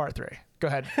 3, it's Part 3. Go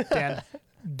ahead, Dan.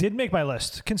 Did make my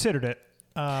list. Considered it.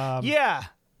 Yeah.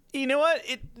 You know what?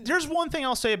 There's one thing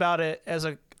I'll say about it as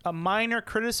a minor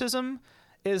criticism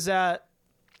is that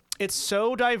it's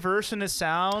so diverse in its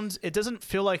sound. It doesn't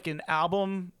feel like an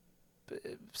album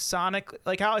sonic,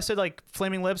 like how I said, like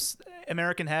Flaming Lips,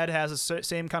 American Head has the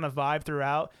same kind of vibe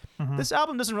throughout. Mm-hmm. This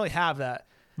album doesn't really have that.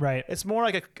 Right. It's more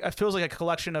like it feels like a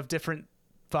collection of different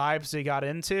vibes they got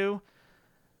into.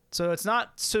 So it's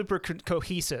not super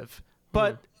cohesive.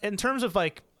 But in terms of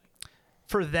like,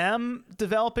 for them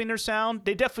developing their sound,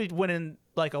 they definitely went in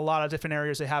like a lot of different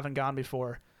areas they haven't gone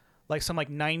before. Like some like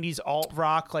 90s alt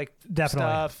rock like definitely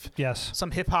stuff. Yes. Some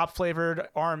hip hop flavored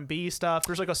R&B stuff.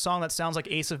 There's like a song that sounds like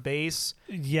Ace of Base.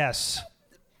 Yes.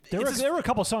 There were a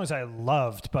couple songs I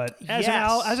loved, but as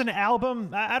an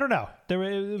album, I don't know. It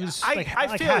was like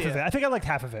half of it. I think I liked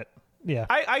half of it. Yeah.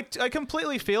 I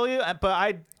completely feel you, but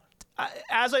I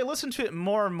as I listened to it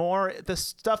more and more, the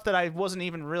stuff that I wasn't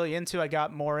even really into, I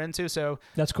got more into. So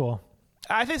that's cool.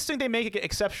 I just think they make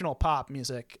exceptional pop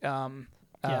music.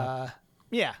 Yeah.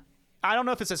 I don't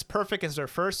know if it's as perfect as their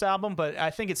first album, but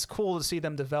I think it's cool to see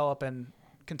them develop and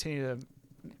continue to.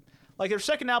 Like their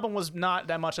second album was not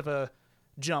that much of a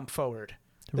jump forward.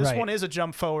 This one is a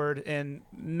jump forward in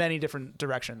many different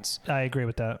directions. I agree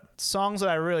with that. Songs that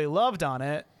I really loved on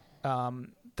it.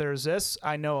 There's this,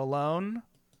 I Know Alone.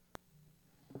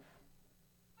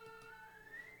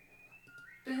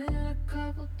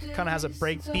 Kind of has a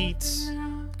break beat,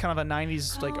 kind of a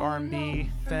 90s like R&B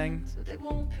thing.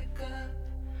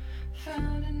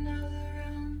 Found another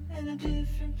room in a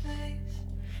different place,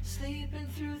 sleeping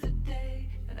through the day,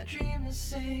 and I dream the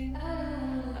same.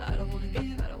 I don't wanna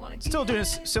give, I don't wanna Still doing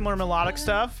similar melodic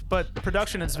stuff, but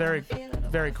production is very,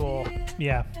 very cool.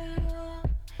 Yeah.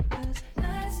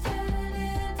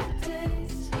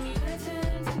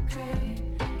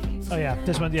 Oh yeah,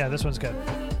 this one's good.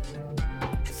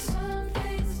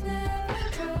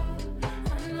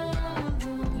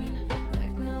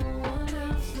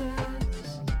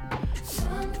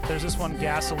 There's this one,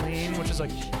 Gasoline, which is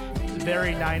like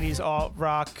very 90s alt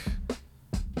rock,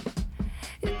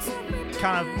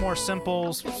 kind of more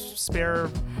simple, spare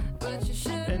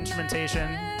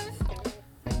instrumentation.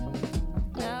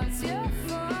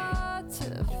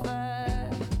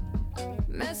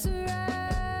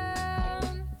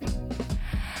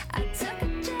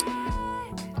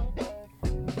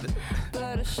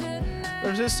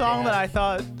 There's this song that I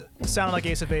thought sounded like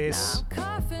Ace of Base,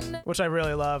 which I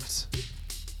really loved.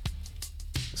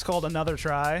 It's called Another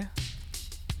Try.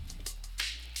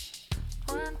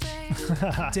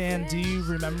 Dan, do you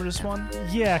remember this one?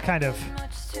 Yeah, kind of.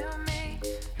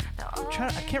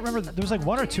 I can't remember. There was like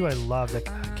one or two I loved. I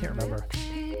can't remember.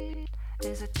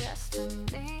 Is it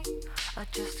destiny or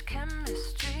just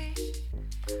chemistry?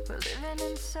 We're living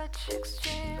in such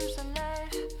extremes and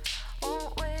life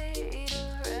won't wait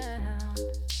around.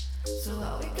 So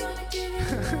are we gonna give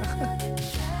it another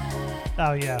try?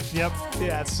 Oh yeah. Yep.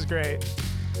 Yeah, this is great.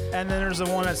 And then there's the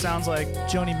one that sounds like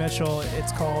Joni Mitchell.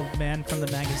 It's called Man from the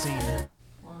Magazine.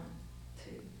 1,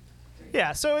 2, 3.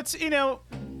 Yeah, so it's,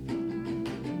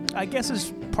 I guess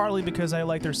it's partly because I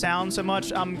like their sound so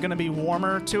much, I'm going to be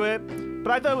warmer to it.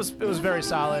 But I thought it was very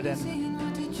solid.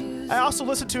 And I also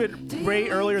listened to it way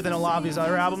earlier than a lot of these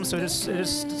other albums, so it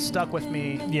just stuck with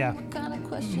me Yeah.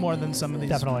 more than some of these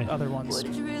Definitely. other ones. What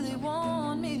did you really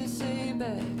want me to say,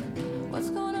 babe? What's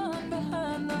going on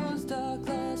behind those dark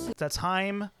glasses? That's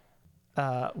Haim,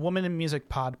 Woman in Music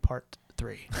Pod Part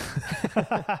 3.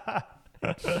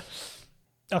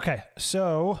 Okay,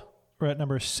 so we're at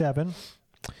number 7.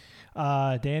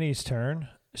 Danny's turn.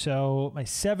 So my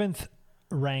 7th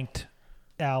ranked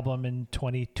album in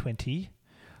 2020.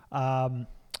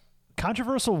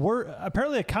 Controversial word.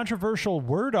 Apparently, a controversial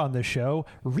word on the show.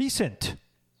 Recent.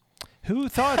 Who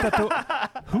thought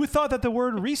that the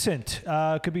word recent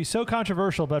could be so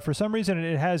controversial? But for some reason,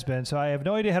 it has been. So I have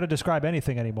no idea how to describe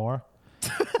anything anymore.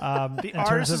 The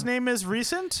artist's name is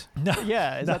Recent? No.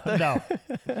 Yeah, is that the... No.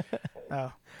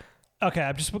 Oh. Okay,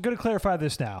 I'm just going to clarify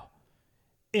this now.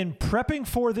 In prepping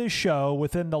for this show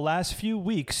within the last few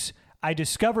weeks, I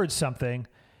discovered something.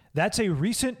 That's a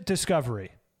recent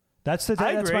discovery. That's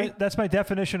my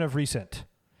definition of recent.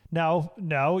 No,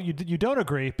 you don't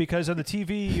agree, because on the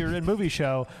TV or in movie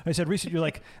show, I said recent. You're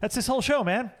like, that's this whole show,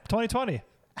 man. 2020.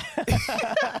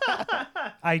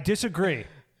 I disagree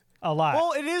a lot.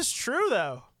 Well, it is true,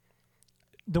 though.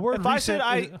 The word If recent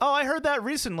I said, I heard that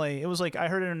recently, it was like I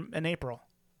heard it in April.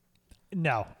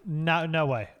 No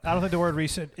way. I don't think the word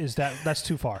recent is that's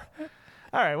too far.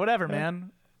 All right, whatever,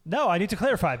 man. No, I need to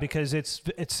clarify because it's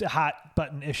a hot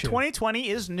button issue. 2020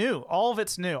 is new. All of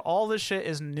it's new. All this shit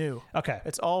is new. Okay.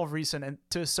 It's all recent and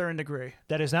to a certain degree.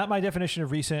 That is not my definition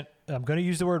of recent. I'm going to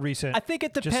use the word recent. I think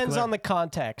it depends on the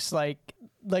context. Like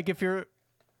if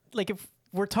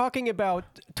we're talking about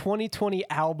 2020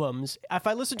 albums, if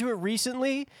I listen to it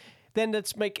recently, then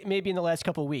that's maybe in the last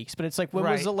couple of weeks. But it's like, when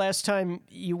was the last time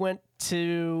you went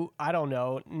to, I don't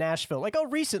know, Nashville? Like,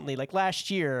 recently, like last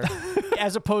year,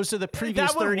 as opposed to the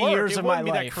previous 30 years of my life. It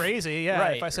wouldn't be that crazy, yeah,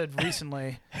 right. if I said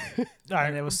recently. All right.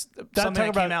 And it was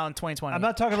something that came out in 2020. I'm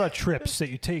not talking about trips that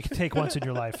you take once in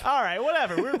your life. All right,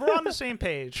 whatever. We're on the same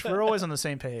page. We're always on the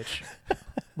same page.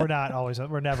 We're not always.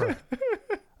 We're never.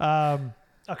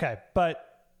 Okay,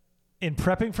 but in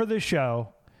prepping for this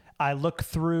show, I looked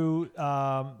through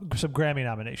some Grammy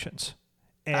nominations,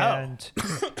 and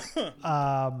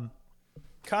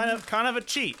kind of a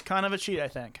cheat, I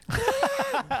think.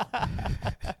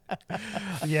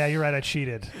 Yeah, you're right. I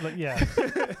cheated. Yeah,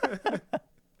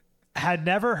 had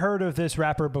never heard of this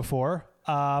rapper before,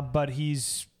 but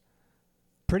he's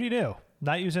pretty new.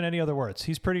 Not using any other words.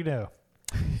 He's pretty new.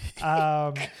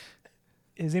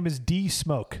 His name is D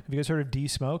Smoke. Have you guys heard of D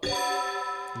Smoke?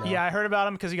 No. Yeah, I heard about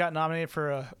him because he got nominated for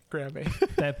a Grammy.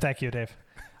 Thank you, Dave.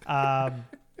 I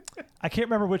can't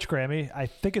remember which Grammy. I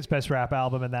think it's Best Rap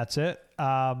Album, and that's it.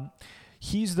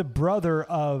 He's the brother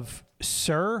of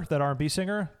Sir, that R&B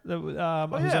singer. Who's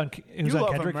on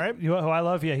Kendrick. Him, right? Who I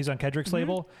love. Yeah, he's on Kendrick's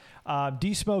label.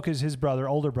 D Smoke is his brother,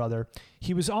 older brother.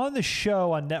 He was on the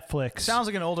show on Netflix. Sounds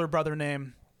like an older brother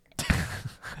name.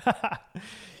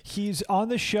 He's on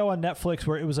the show on Netflix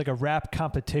where it was like a rap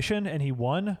competition, and he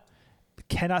won.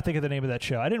 Cannot think of the name of that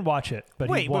show. I didn't watch it, but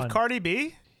he won. With Cardi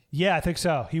B? Yeah, I think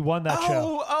so. He won that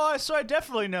show. So I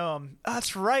definitely know him.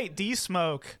 That's right, D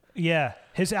Smoke. Yeah,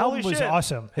 his album was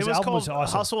awesome. His album was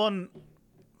awesome.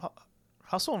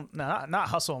 Not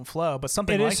Hustle and Flow, but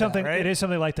something like that, right? It is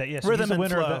something like that. Yes, Rhythm he's the and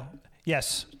winner Flow. of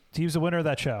Yes, he was the winner of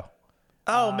that show.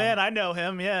 Oh man, I know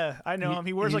him. Yeah, I know him.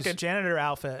 He wears like a janitor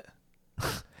outfit.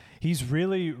 He's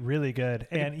really, really good,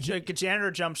 and like a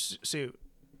janitor jumpsuit.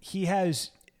 He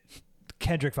has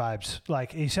Kendrick vibes.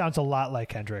 Like, he sounds a lot like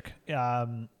Kendrick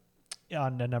on a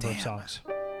number of songs.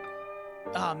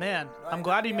 Oh man, I'm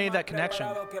glad you made that connection.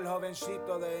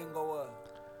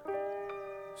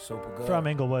 From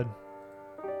Inglewood.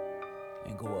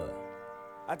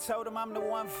 I told him I'm the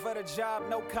one for the job,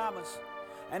 no commas.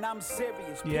 And I'm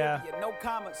serious, yeah. Period, no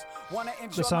commas.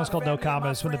 The song's called No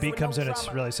Commas. When the beat comes in,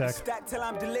 it's really sick.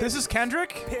 This is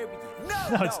Kendrick?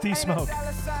 No, it's D Smoke.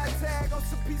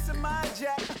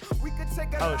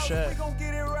 Oh shit.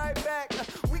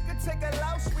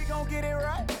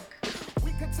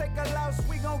 take a loss,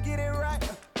 we gon' get it right.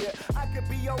 Yeah, I could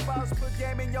be your boss, put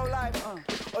game in your life.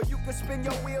 Or you could spin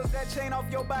your wheels, that chain off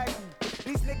your bike.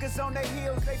 These niggas on their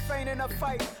heels, they faint in a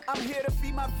fight. I'm here to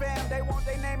feed my fam, they want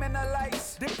their name in the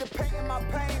lights. Dip the paint in my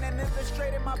pain and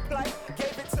illustrated my plight.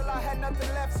 Gave it till I had nothing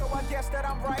left, so I guess that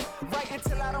I'm right. Right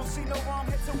until I don't see no wrong,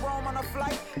 hit to Rome on a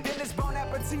flight. Then this bon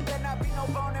appetit, there not be no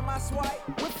bone in my swipe.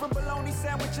 Went from bologna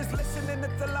sandwiches, listening to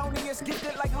Thelonious.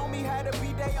 Gifted like homie had a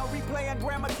B-day on replay, and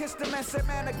grandma kissed him and said,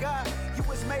 man of God, you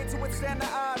was made to withstand the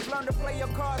odds. Learn to play your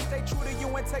cards, stay true to you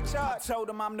and take charge. I told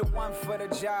him I'm the one for the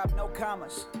job, no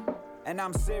commas. And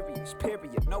I'm serious,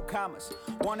 period, no commas.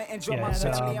 Wanna enjoy my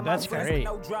family and my friends with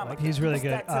no drama. He's really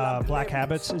good. Black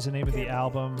Habits is the name of the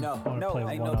album. I want to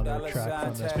play one other track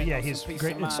from this. But yeah, he's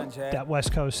great. It's that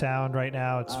West Coast sound right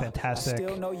now. It's fantastic.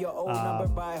 There's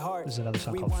another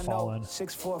song called Fallen.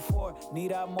 644,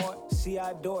 need I more? See,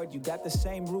 I adored. You got the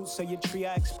same roots, so your tree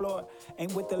I explore.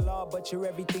 Ain't with the law, but you're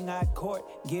everything I court.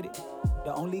 Get it?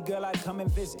 The only girl I come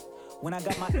and visit. When I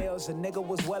got my L's, a nigga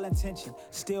was well-intentioned.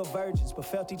 Still virgins, but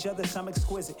felt each other some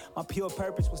exquisite. My pure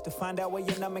purpose was to find out where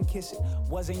you're numb and kiss it.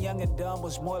 Wasn't young and dumb,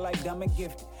 was more like dumb and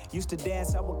gifted. Used to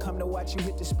dance, I would come to watch you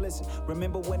hit the split.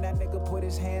 Remember when that nigga put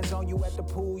his hands on you at the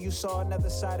pool? You saw another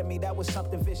side of me, that was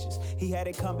something vicious. He had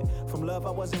it coming. From love,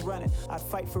 I wasn't running. I'd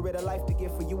fight for it, a life to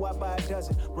give. For you, I'd buy a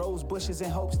dozen. Rose bushes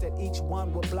in hopes that each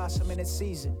one would blossom in its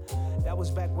season. That was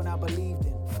back when I believed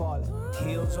in falling.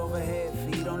 Heels overhead,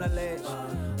 feet on the ledge.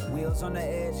 Wheels on the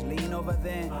edge, lean over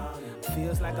then.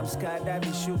 Feels like I'm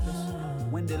skydiving shooters.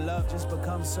 When did love just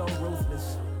become so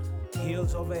ruthless?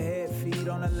 Heels overhead, feet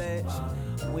on the ledge.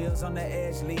 Wheels on the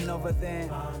edge, lean over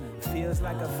then. Feels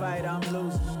like a fight I'm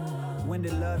losing. When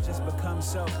did love just become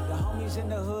so? The homies in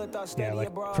the hood thought steady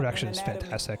abroad. Production is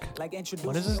fantastic.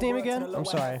 What is his name again? I'm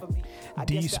sorry.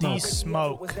 D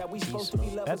Smoke.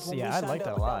 That's I like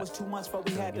that a lot.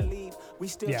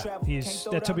 Yeah,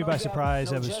 that took me by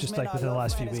surprise. I was just like within the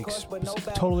last few weeks,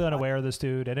 totally unaware of this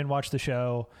dude. I didn't watch the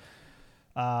show.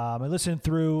 I listened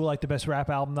through like the best rap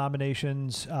album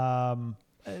nominations.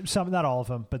 Some, not all of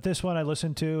them, but this one I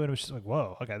listened to and it was just like,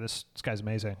 whoa, okay, this guy's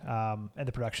amazing. And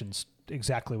the production's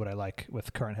exactly what I like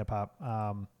with current hip hop.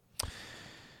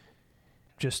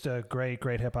 Just a great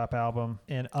hip hop album.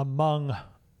 And among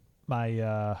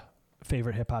my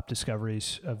favorite hip hop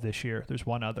discoveries of this year, there's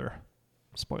one other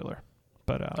spoiler,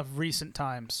 but of recent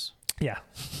times. Yeah.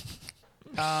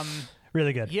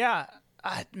 Really good. Yeah,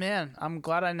 man, I'm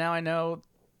glad I know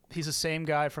he's the same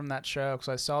guy from that show because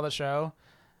I saw the show.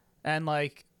 And,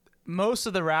 like, most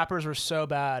of the rappers were so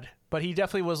bad, but he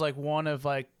definitely was, like, one of,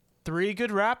 like, 3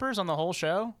 good rappers on the whole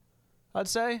show, I'd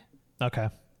say. Okay.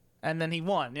 And then he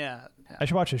won, yeah. I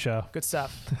should watch the show. Good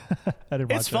stuff. I didn't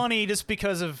watch It's funny just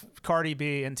because of Cardi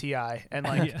B and T.I. and,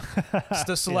 like, it's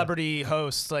the celebrity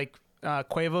hosts. Like,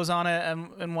 Quavo's on it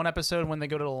in one episode when they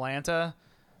go to Atlanta,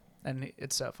 and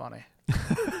it's so funny.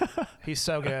 He's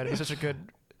so good. He's such a good...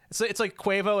 It's like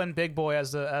Quavo and Big Boy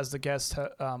as the guest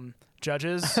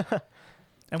judges,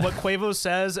 and what Quavo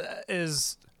says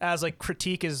is as like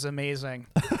critique is amazing.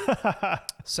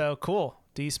 So cool.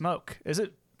 D Smoke. Is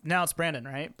it now? It's Brandon,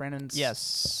 right? Brandon's it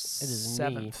is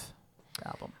 7th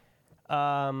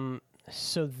album.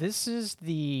 So this is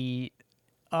the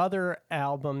other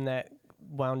album that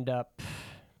wound up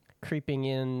creeping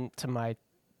into my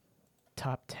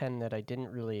top 10 that I didn't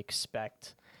really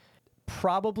expect.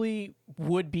 Probably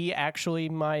would be actually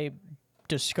my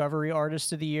discovery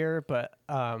artist of the year, but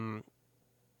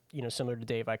similar to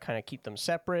Dave, I kind of keep them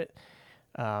separate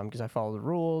because I follow the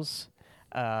rules.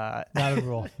 Not a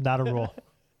rule. Not a rule.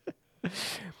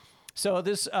 So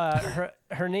this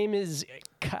her name is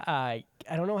I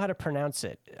don't know how to pronounce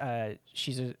it.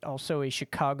 She's also a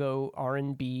Chicago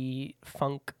R&B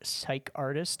funk psych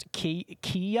artist.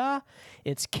 Keiya.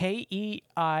 It's Keiyaa,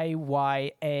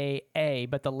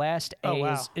 but the last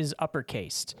A is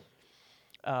uppercased.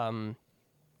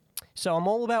 So I'm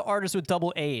all about artists with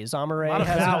double A's. Amare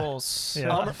has vowels.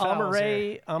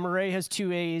 Amare has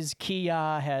 2 A's.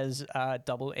 Keiya has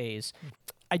double A's.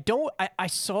 I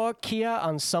saw Keiya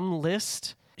on some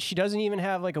list. She doesn't even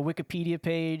have like a Wikipedia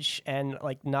page and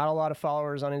like not a lot of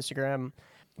followers on Instagram.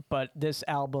 But this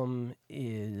album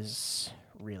is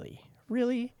really,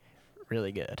 really,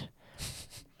 really good.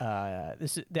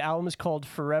 The album is called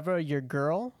Forever Your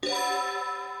Girl.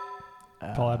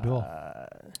 Paul Abdul.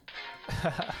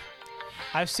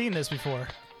 I've seen this before.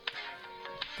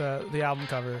 The album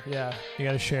cover, yeah. You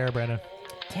got to share, Brandon.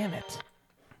 Damn it.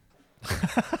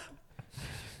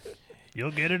 You'll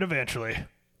get it eventually.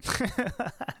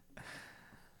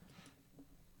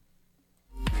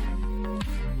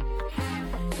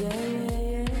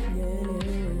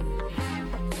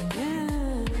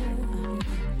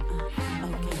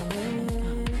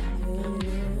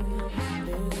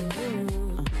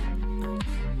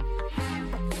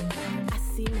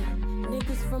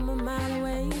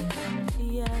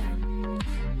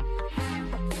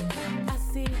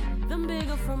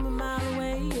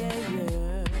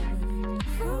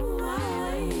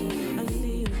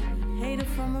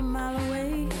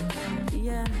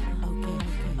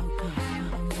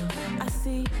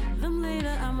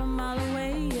 mile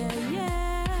away, yeah,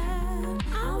 yeah.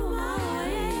 I'm a mile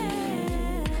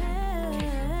away,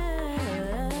 yeah.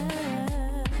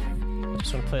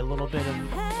 Just want to play a little bit of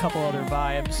a couple other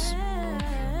vibes.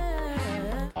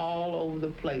 All over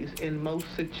the place, in most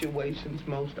situations,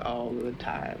 most all of the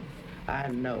time. I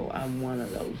know I'm one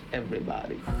of those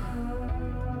everybody.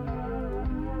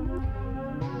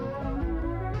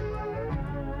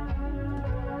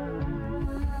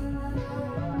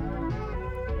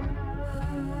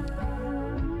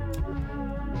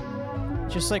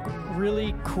 Just like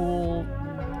really cool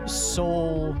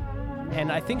soul,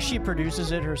 and I think she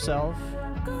produces it herself.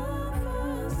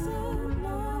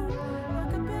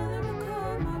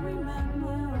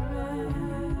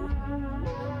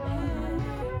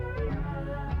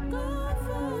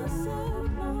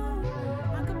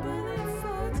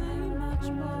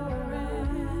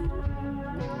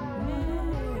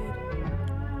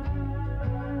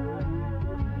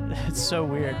 It's so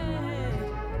weird.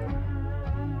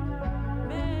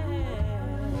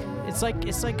 It's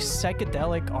like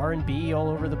psychedelic R&B all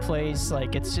over the place.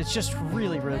 Like it's just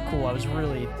really cool. I was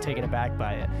really taken aback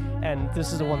by it. And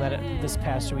this is the one that this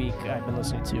past week I've been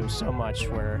listening to so much,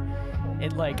 where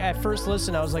it like at first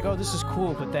listen I was like, oh, this is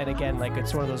cool, but then again, like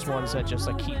it's one of those ones that just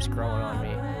like keeps growing on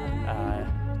me.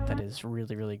 That is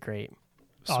really great.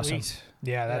 Awesome. Sweet.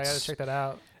 Yeah, I gotta check that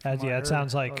out. It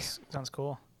sounds like sounds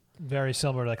cool. Very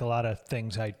similar to like a lot of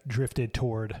things I drifted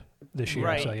toward this year.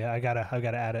 Right. So yeah, I gotta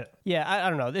add it. Yeah, I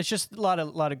don't know. It's just a lot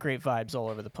of great vibes all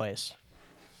over the place.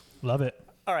 Love it.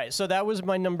 All right, so that was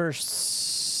my number. What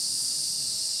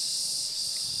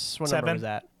 7? Number was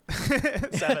that?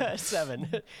 7. 7.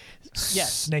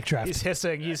 Yes. Snake draft. He's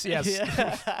hissing. Yes.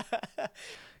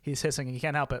 He's hissing. You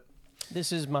can't help it.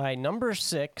 This is my number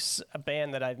 6, a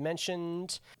band that I've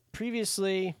mentioned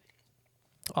previously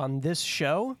on this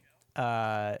show.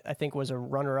 I think was a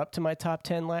runner-up to my top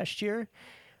 10 last year.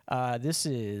 This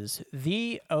is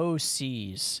the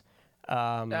OCs.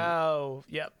 Oh,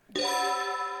 yep.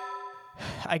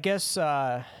 I guess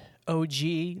OG,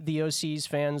 the OCs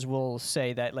fans will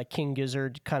say that like King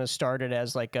Gizzard kind of started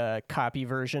as like a copy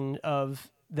version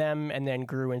of them and then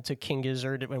grew into King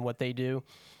Gizzard and what they do.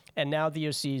 And now the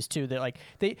OCs too,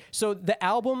 so the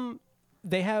album,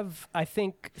 they have, I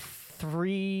think,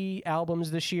 3 albums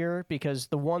this year, because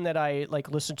the one that I like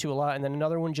listened to a lot, and then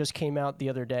another one just came out the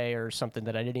other day or something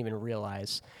that I didn't even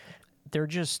realize. They're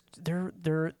just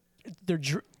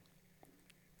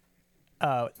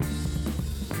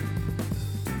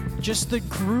just the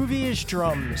grooviest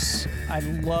drums. I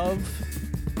love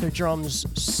their drums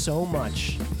so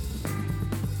much.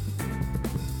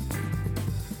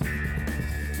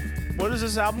 What is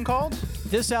this album called?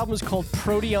 This album is called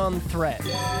Proteon Threat.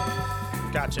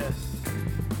 Gotcha.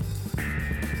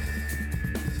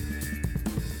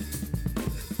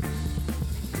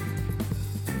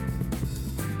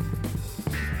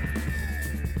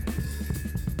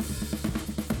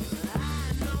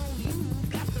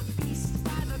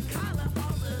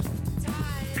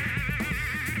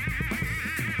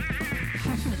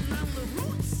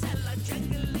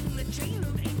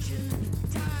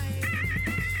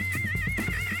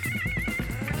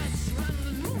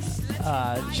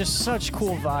 Just such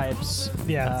cool vibes.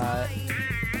 Yeah.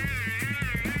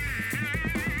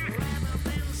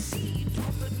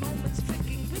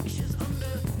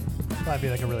 Might be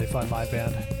like a really fun live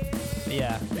band.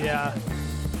 Yeah. Yeah.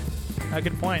 A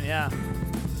good point, yeah.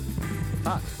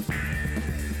 Fuck.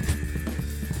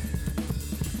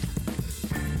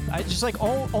 I just like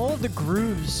all of the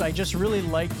grooves. I just really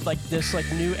like this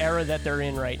like new era that they're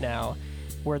in right now,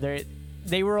 where they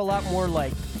were a lot more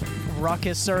like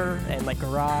ruckuser and like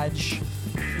garage,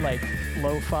 like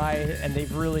lo-fi, and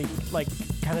they've really like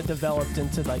kind of developed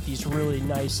into like these really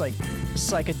nice like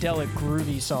psychedelic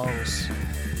groovy songs.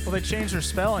 Well, they changed their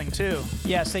spelling too.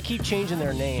 Yes, they keep changing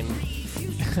their name.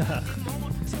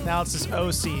 Now it's just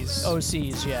OCs.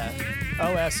 OCs, yeah.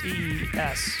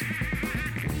 OSEES.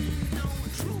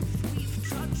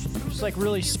 Just like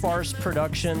really sparse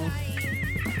production.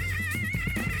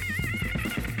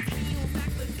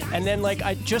 And then like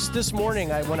just this morning,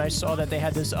 when I saw that they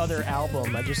had this other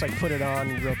album, I just like put it on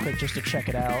real quick just to check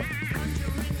it out.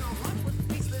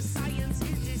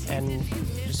 And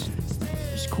just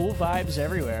cool vibes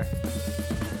everywhere.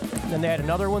 Then they had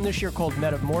another one this year called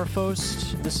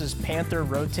Metamorphosed. This is Panther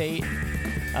Rotate.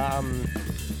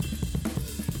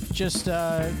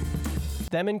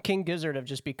 Them and King Gizzard have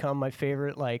just become my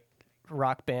favorite like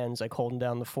rock bands, like holding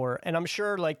down the fort. And I'm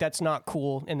sure like that's not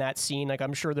cool in that scene. Like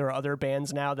I'm sure there are other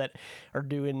bands now that are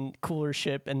doing cooler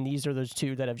shit, and these are those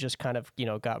two that have just kind of, you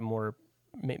know, got more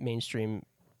mainstream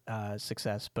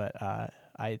success. But I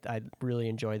really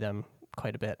enjoy them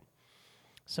quite a bit.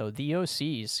 So the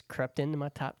OCs crept into my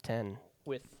top 10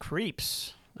 with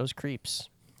Creeps. those creeps.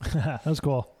 That was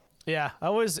cool. Yeah, I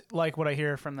always like what I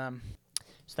hear from them.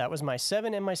 So that was my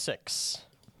 7 and my 6.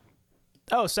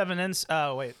 Oh, 7 and...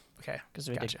 Oh, wait. Okay. Because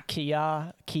we Gotcha. did Kia.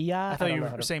 I thought you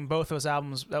were saying both those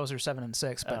albums, that was your 7 and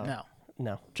 6, but Oh. no.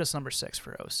 No. Just number 6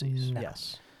 for OCs.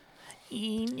 Yes.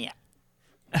 Yeah.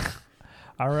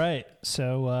 All right,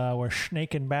 so we're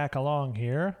snaking back along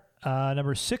here.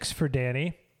 Number 6 for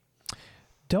Danny.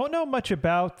 Don't know much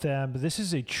about them, but this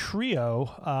is a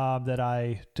trio that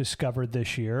I discovered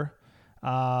this year.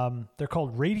 They're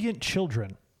called Radiant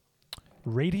Children.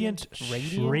 Radiant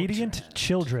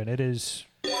Children. It is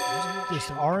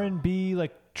this R&B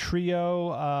like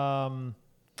trio.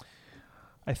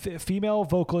 Female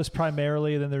vocalist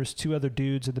primarily. Then there's 2 other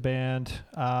dudes in the band.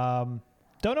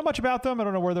 Don't know much about them. I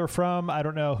don't know where they're from. I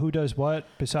don't know who does what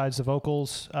besides the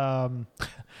vocals.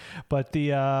 But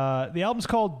the album's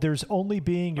called "There's Only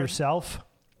Being Yourself."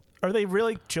 Are they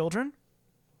really children?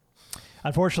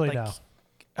 Unfortunately, no.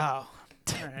 Oh. All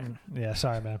right. Yeah,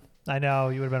 sorry, man. I know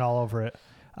you would have been all over it.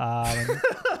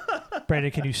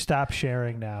 Brandon, can you stop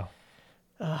sharing now?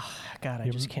 Oh, God, I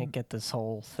just can't get this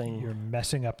whole thing. You're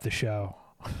messing up the show.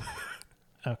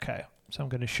 Okay, so I'm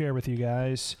going to share with you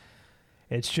guys.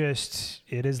 It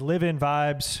is live-in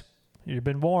vibes. You've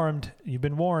been warned.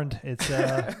 It's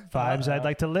vibes I'd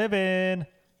like to live in.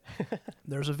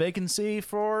 There's a vacancy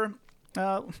for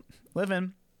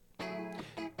live-in.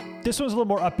 This one's a little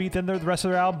more upbeat than the rest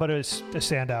of their album, but it's a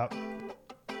standout.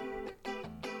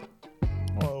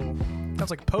 Whoa. Sounds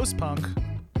like post-punk.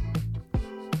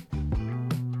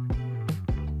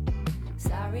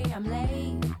 Sorry I'm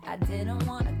late. I didn't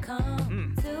want to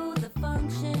come to the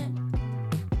function.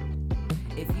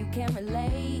 If you can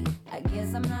relate, I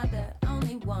guess I'm not the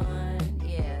only one,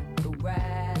 yeah, who'd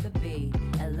rather be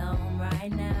alone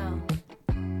right now.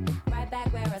 Right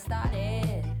back where I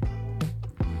started,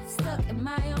 stuck in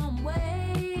my own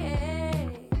way.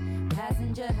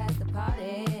 Passenger has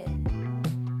departed.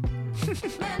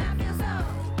 Man, I feel so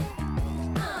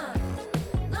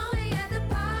lonely at the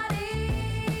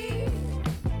party.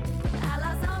 I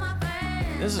lost all my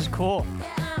friends. This is cool.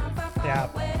 Yeah,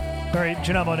 very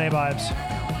Janelle Monáe vibes.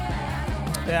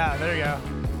 Yeah, there you go.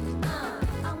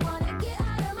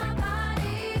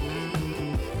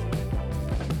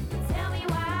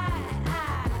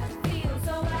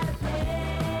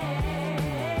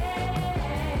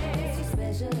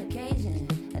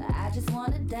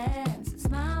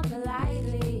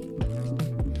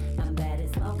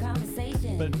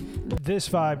 But this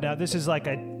vibe now, this is like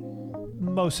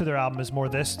most of their album is more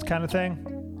this kind of thing.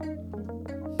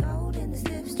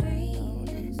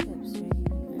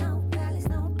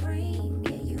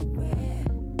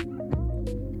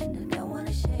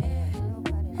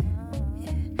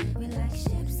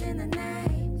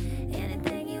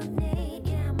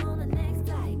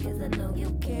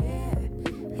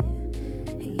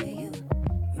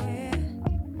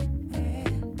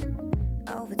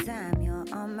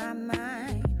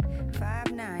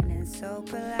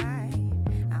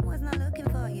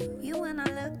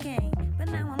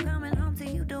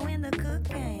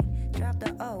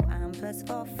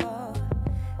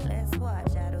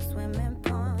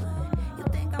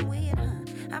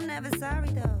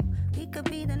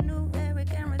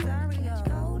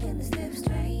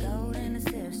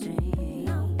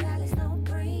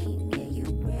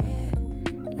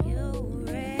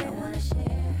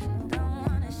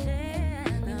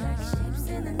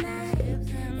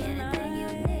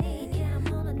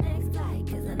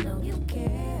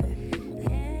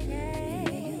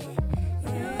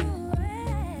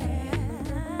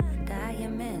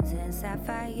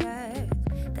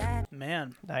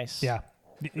 Man. Nice. Yeah.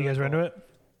 You guys were into it?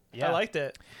 Yeah. I liked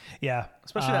it. Yeah.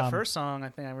 Especially that first song, I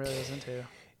think I really was into.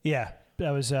 Yeah. That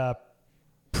was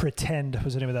Pretend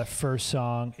was the name of that first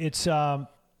song. It's like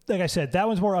I said, that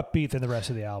one's more upbeat than the rest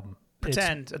of the album.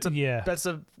 Pretend. That's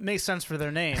makes sense for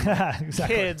their name.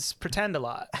 Exactly. Kids pretend a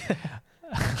lot.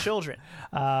 Children.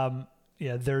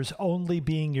 Yeah, There's Only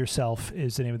Being Yourself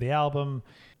is the name of the album.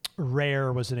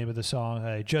 Rare was the name of the song.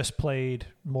 I just played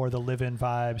more the live-in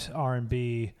vibes,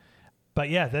 R&B. But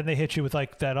yeah, then they hit you with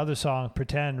like that other song,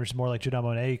 Pretend, which is more like Janelle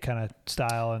Monáe kind of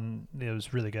style, and it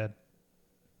was really good.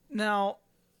 Now,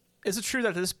 is it true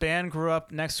that this band grew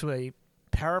up next to a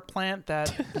power plant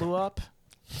that blew up?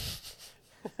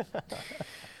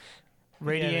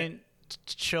 Radiant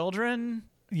Children?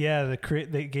 Yeah,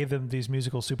 they gave them these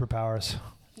musical superpowers.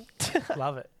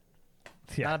 Love it.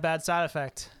 Yeah. Not a bad side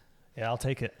effect. Yeah, I'll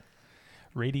take it.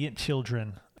 Radiant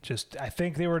Children. I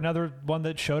think they were another one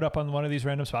that showed up on one of these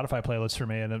random Spotify playlists for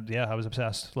me, and yeah, I was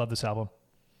obsessed. Love this album.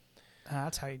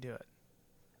 That's how you do it.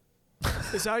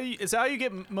 Is how you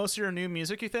get most of your new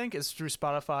music, you think, is through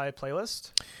Spotify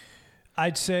playlist?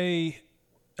 I'd say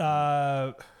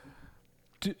a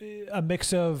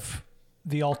mix of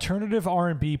the alternative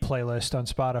R&B playlist on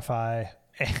Spotify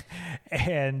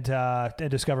and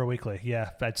Discover Weekly. Yeah,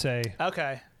 I'd say.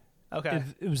 Okay.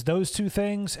 It was those two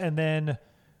things, and then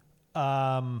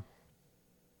I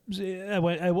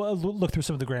looked through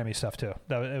some of the Grammy stuff too.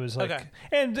 It was like, okay.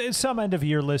 And some end of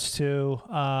year lists too.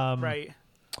 Right.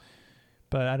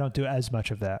 But I don't do as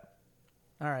much of that.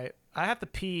 All right. I have to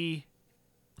pee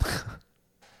because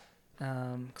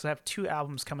I have 2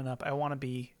 albums coming up. I want to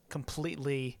be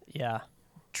completely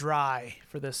dry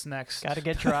for this next. Got to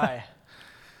get dry.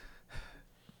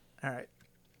 All right.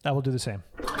 I will do the same.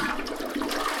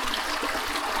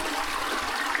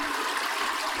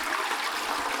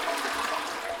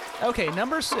 Okay,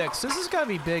 number 6. This has got to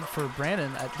be big for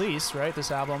Brandon, at least, right?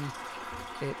 This album,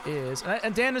 it is.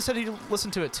 And Dan has said he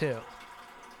listened to it too.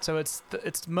 So it's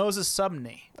Moses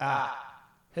Sumney.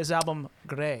 His album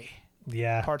Grey.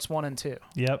 Yeah. Parts 1 and 2.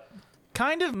 Yep.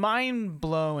 Kind of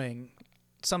mind-blowing,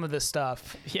 some of this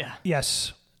stuff. Yeah.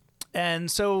 Yes. And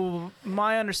so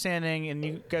my understanding, and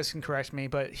you guys can correct me,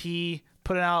 but he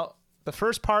put out the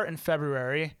first part in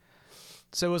February.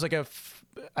 So it was like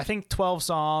I think 12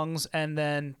 songs, and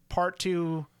then part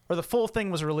 2, or the full thing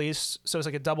was released. So it's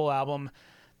like a double album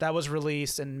that was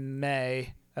released in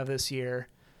May of this year.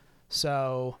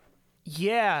 So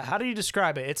yeah, how do you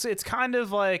describe it? It's kind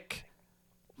of like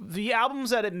the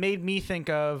albums that it made me think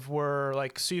of were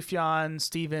like Sufjan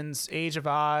Stevens' Age of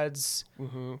Odds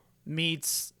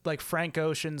meets like Frank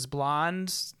Ocean's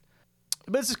Blonde.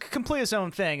 But it's completely its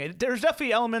own thing. There's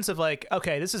definitely elements of like,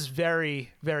 okay, this is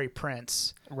very, very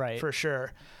Prince, right? For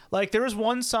sure. Like there was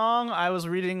one song I was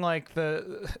reading like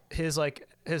his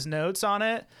notes on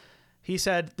it. He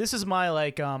said, "This is my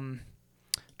like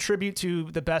tribute to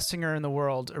the best singer in the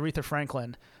world, Aretha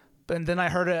Franklin." And then I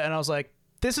heard it and I was like,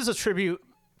 "This is a tribute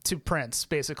to Prince,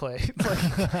 basically."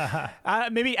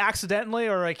 Like, maybe accidentally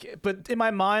or like, but in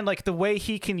my mind, like the way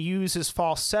he can use his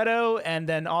falsetto and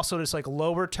then also just like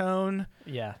lower tone,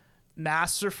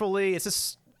 masterfully. It's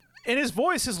just in his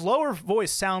voice. His lower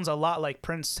voice sounds a lot like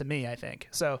Prince to me, I think.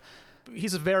 So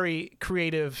he's a very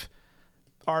creative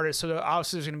artist. So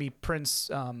obviously there's going to be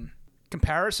Prince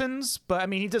comparisons, but I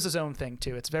mean he does his own thing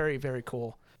too. It's very, very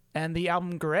cool. And the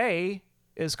album Grey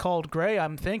is called Grey,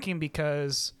 I'm thinking,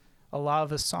 because a lot of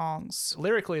the songs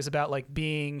lyrically is about like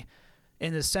being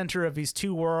in the center of these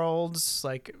two worlds,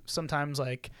 like sometimes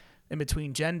like in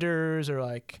between genders or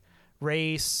like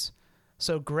race.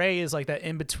 So gray is like that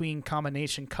in between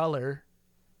combination color.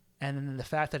 And then the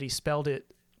fact that he spelled it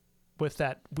with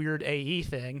that weird AE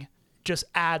thing just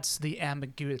adds to the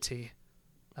ambiguity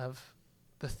of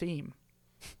the theme.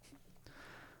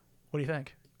 What do you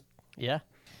think? Yeah.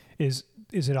 Is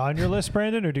it on your list,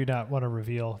 Brandon, or do you not want to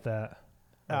reveal that?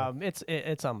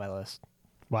 It's on my list.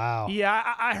 Wow.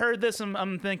 Yeah, I heard this and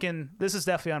I'm thinking this is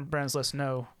definitely on Brandon's list.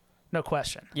 No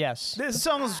question. Yes. This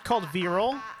song is called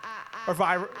Viral. Or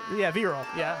Viral. Yeah, Viral.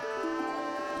 Yeah.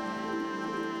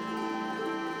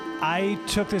 I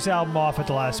took this album off at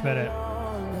the last minute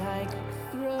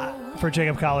for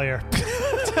Jacob Collier.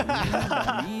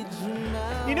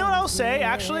 You know what I'll say?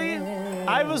 Actually,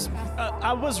 I was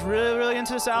really, really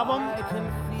into this album,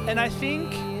 and I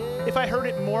think if I heard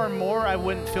it more and more, I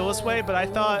wouldn't feel this way. But I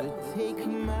thought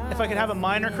if I could have a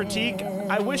minor critique,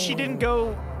 I wish he didn't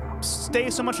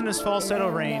stay so much in his falsetto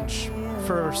range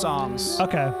for songs.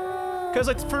 Okay. Because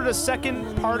like for the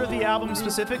second part of the album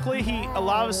specifically, a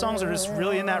lot of his songs are just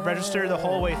really in that register the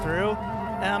whole way through.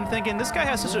 And I'm thinking, this guy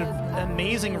has such an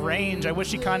amazing range. I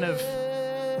wish he kind of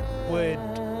would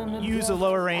use the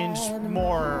lower range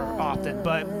more often.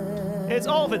 But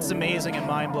all of it's amazing and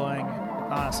mind-blowing,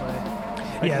 honestly.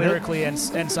 Like lyrically and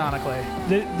sonically.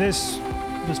 This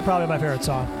was probably my favorite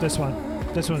song. This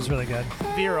one's really good.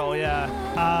 Viral, yeah.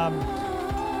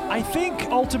 I think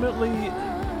ultimately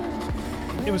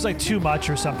it was like too much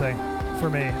or something for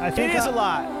me. I think it is a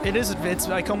lot. It's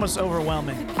like almost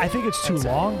overwhelming. I think it's too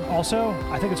long. Also,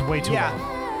 I think it's way too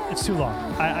long. It's too long.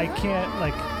 I can't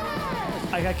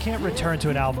I can't return to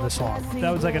an album this long.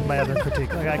 That was like in my other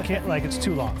critique. Like I can't. Like it's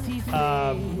too long.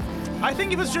 I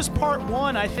think if it was just part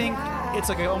one, I think it's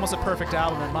like almost a perfect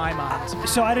album in my mind.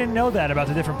 So I didn't know that about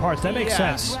the different parts. That makes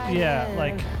sense. Yeah,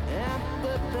 like.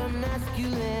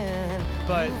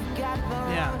 But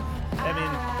yeah, I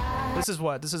mean, this is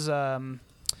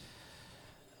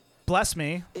Bless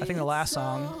Me. I think the last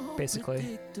song,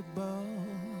 basically.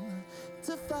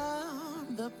 To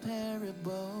form the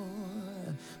parable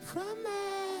from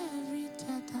every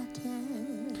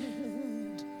tete-a-tete.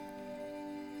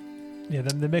 Yeah,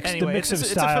 the mix Anyway, the mix it's of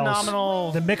a styles.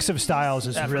 phenomenal The mix of styles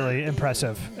is effort. really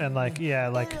impressive, and like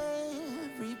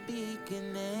Every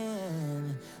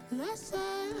beginning,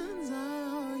 lessons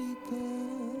are all you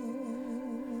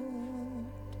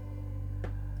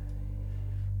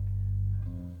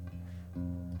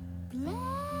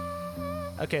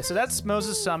Okay, so that's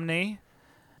Moses Sumney.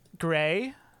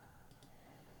 Gray.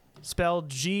 Spelled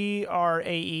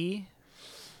Grae.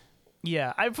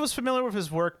 Yeah, I was familiar with his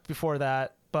work before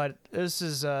that, but this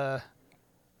is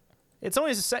it's only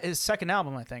his second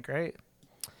album, I think, right?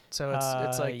 So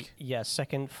it's like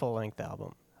second full length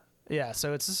album. Yeah,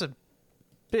 so it's just a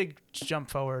big jump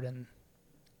forward and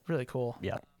really cool.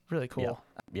 Yeah. Really cool.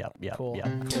 Yeah. Cool. Yeah.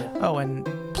 Oh, and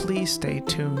please stay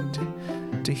tuned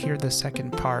to hear the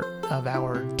second part of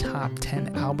our top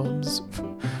 10 albums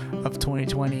of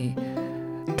 2020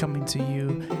 coming to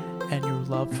you and your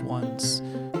loved ones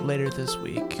later this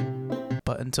week.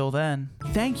 But until then,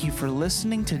 thank you for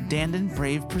listening to Dandin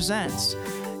Brave Presents.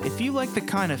 If you like the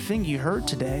kind of thing you heard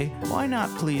today, why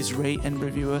not please rate and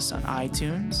review us on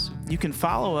iTunes? You can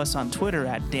follow us on Twitter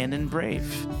at Dandin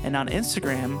Brave and on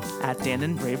Instagram at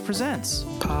Dandin Brave Presents.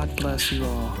 God bless you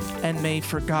all. And may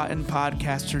forgotten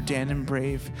podcaster Dandin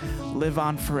Brave live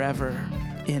on forever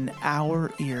in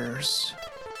our ears.